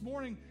 This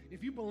morning,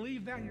 if you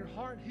believe that in your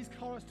heart, he's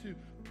called us to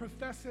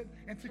profess it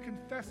and to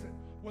confess it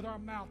with our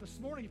mouth.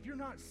 This morning, if you're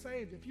not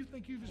saved, if you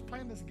think you've just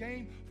playing this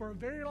game for a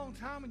very long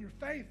time in your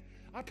faith,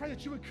 I pray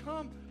that you would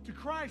come to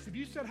Christ. If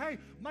you said, hey,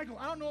 Michael,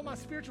 I don't know what my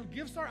spiritual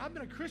gifts are. I've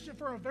been a Christian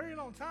for a very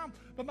long time,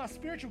 but my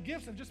spiritual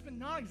gifts have just been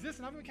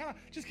non-existent. I've been kind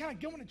of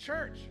going to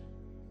church.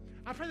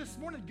 I pray this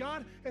morning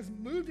God has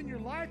moved in your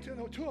life to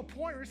a point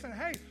where you're saying,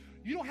 hey,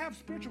 you don't have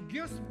spiritual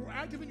gifts more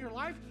active in your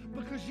life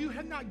because you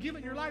have not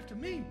given your life to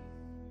me.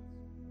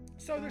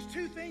 So there's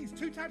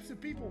two types of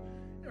people,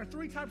 or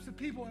three types of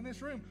people in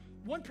this room.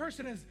 One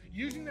person is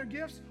using their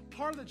gifts,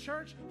 part of the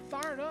church,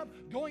 fired up,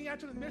 going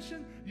after the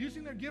mission,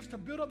 using their gifts to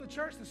build up the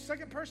church. The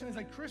second person is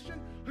a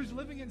Christian who's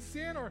living in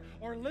sin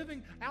or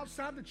living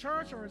outside the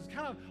church or has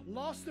kind of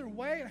lost their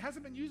way and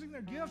hasn't been using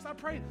their gifts. I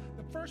pray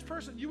the first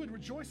person, you would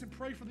rejoice and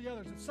pray for the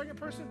others. The second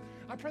person,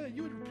 I pray that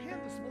you would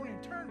repent this morning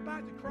and turn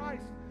back to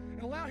Christ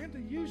and allow him to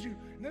use you.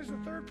 And there's the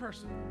third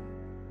person.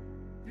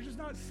 You're just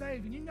not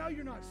saved, and you know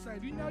you're not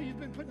saved. You know you've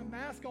been putting a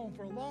mask on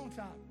for a long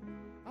time.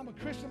 I'm a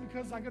Christian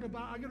because I go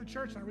to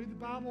church and I read the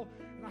Bible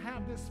and I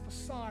have this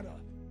facade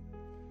up.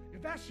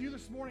 If that's you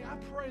this morning, I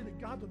pray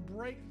that God would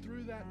break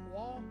through that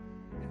wall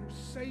and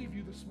save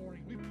you this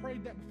morning. We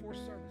prayed that before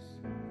service.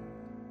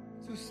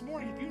 So this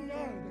morning, if you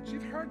know that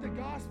you've heard the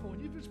gospel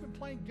and you've just been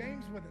playing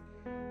games with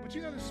it, but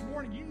you know this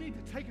morning you need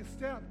to take a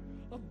step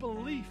of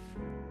belief.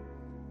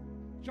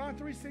 John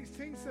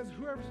 3:16 says,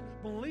 whoever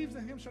believes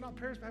in him shall not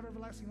perish but have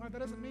everlasting life. That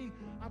doesn't mean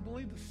I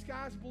believe the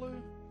sky's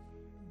blue.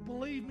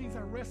 Believe means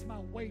I rest my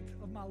weight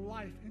of my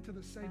life into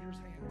the Savior's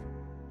hand.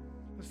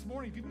 This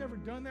morning, if you've never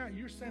done that,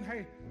 you're saying,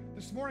 hey,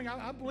 this morning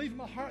I believe in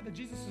my heart that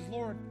Jesus is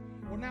Lord.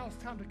 Well, now it's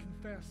time to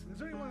confess. Is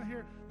there anyone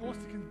here that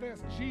wants to confess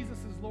Jesus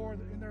is Lord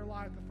in their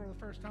life for the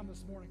first time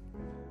this morning?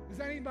 Is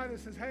there anybody that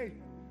says, hey,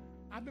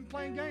 I've been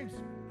playing games.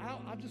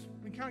 I've just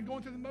been kind of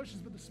going through the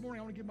motions, but this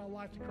morning I want to give my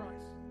life to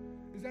Christ.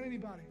 Is that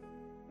anybody?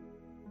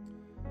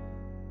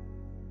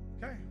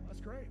 Okay, that's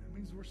great. That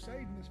means we're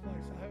saved in this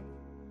place, I hope.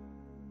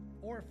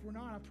 Or if we're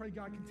not, I pray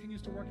God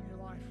continues to work in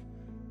your life.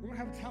 We're going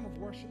to have a time of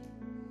worship.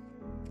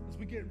 As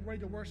we get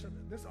ready to worship,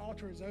 this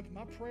altar is open.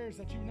 My prayer is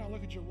that you would not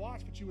look at your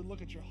watch, but you would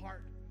look at your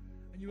heart,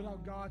 and you allow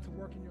God to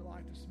work in your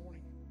life this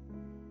morning.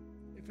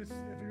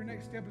 If your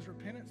next step is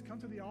repentance, come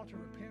to the altar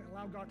and repent.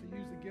 Allow God to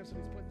use the gifts that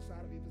he's put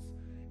inside of you.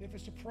 If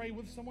it's to pray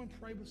with someone,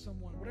 pray with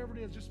someone. Whatever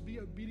it is, just be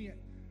obedient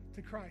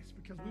to Christ,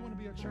 because we want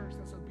to be a church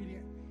that's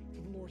obedient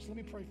to the Lord. So let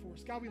me pray for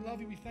us. God, we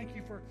love you. We thank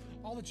you for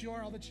all that you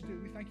are, all that you do.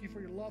 We thank you for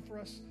your love for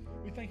us.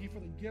 We thank you for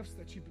the gifts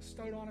that you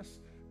bestowed on us.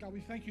 God, we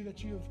thank you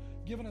that you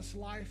have given us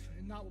life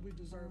and not what we've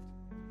deserved.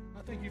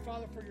 I thank you,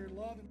 Father, for your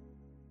love.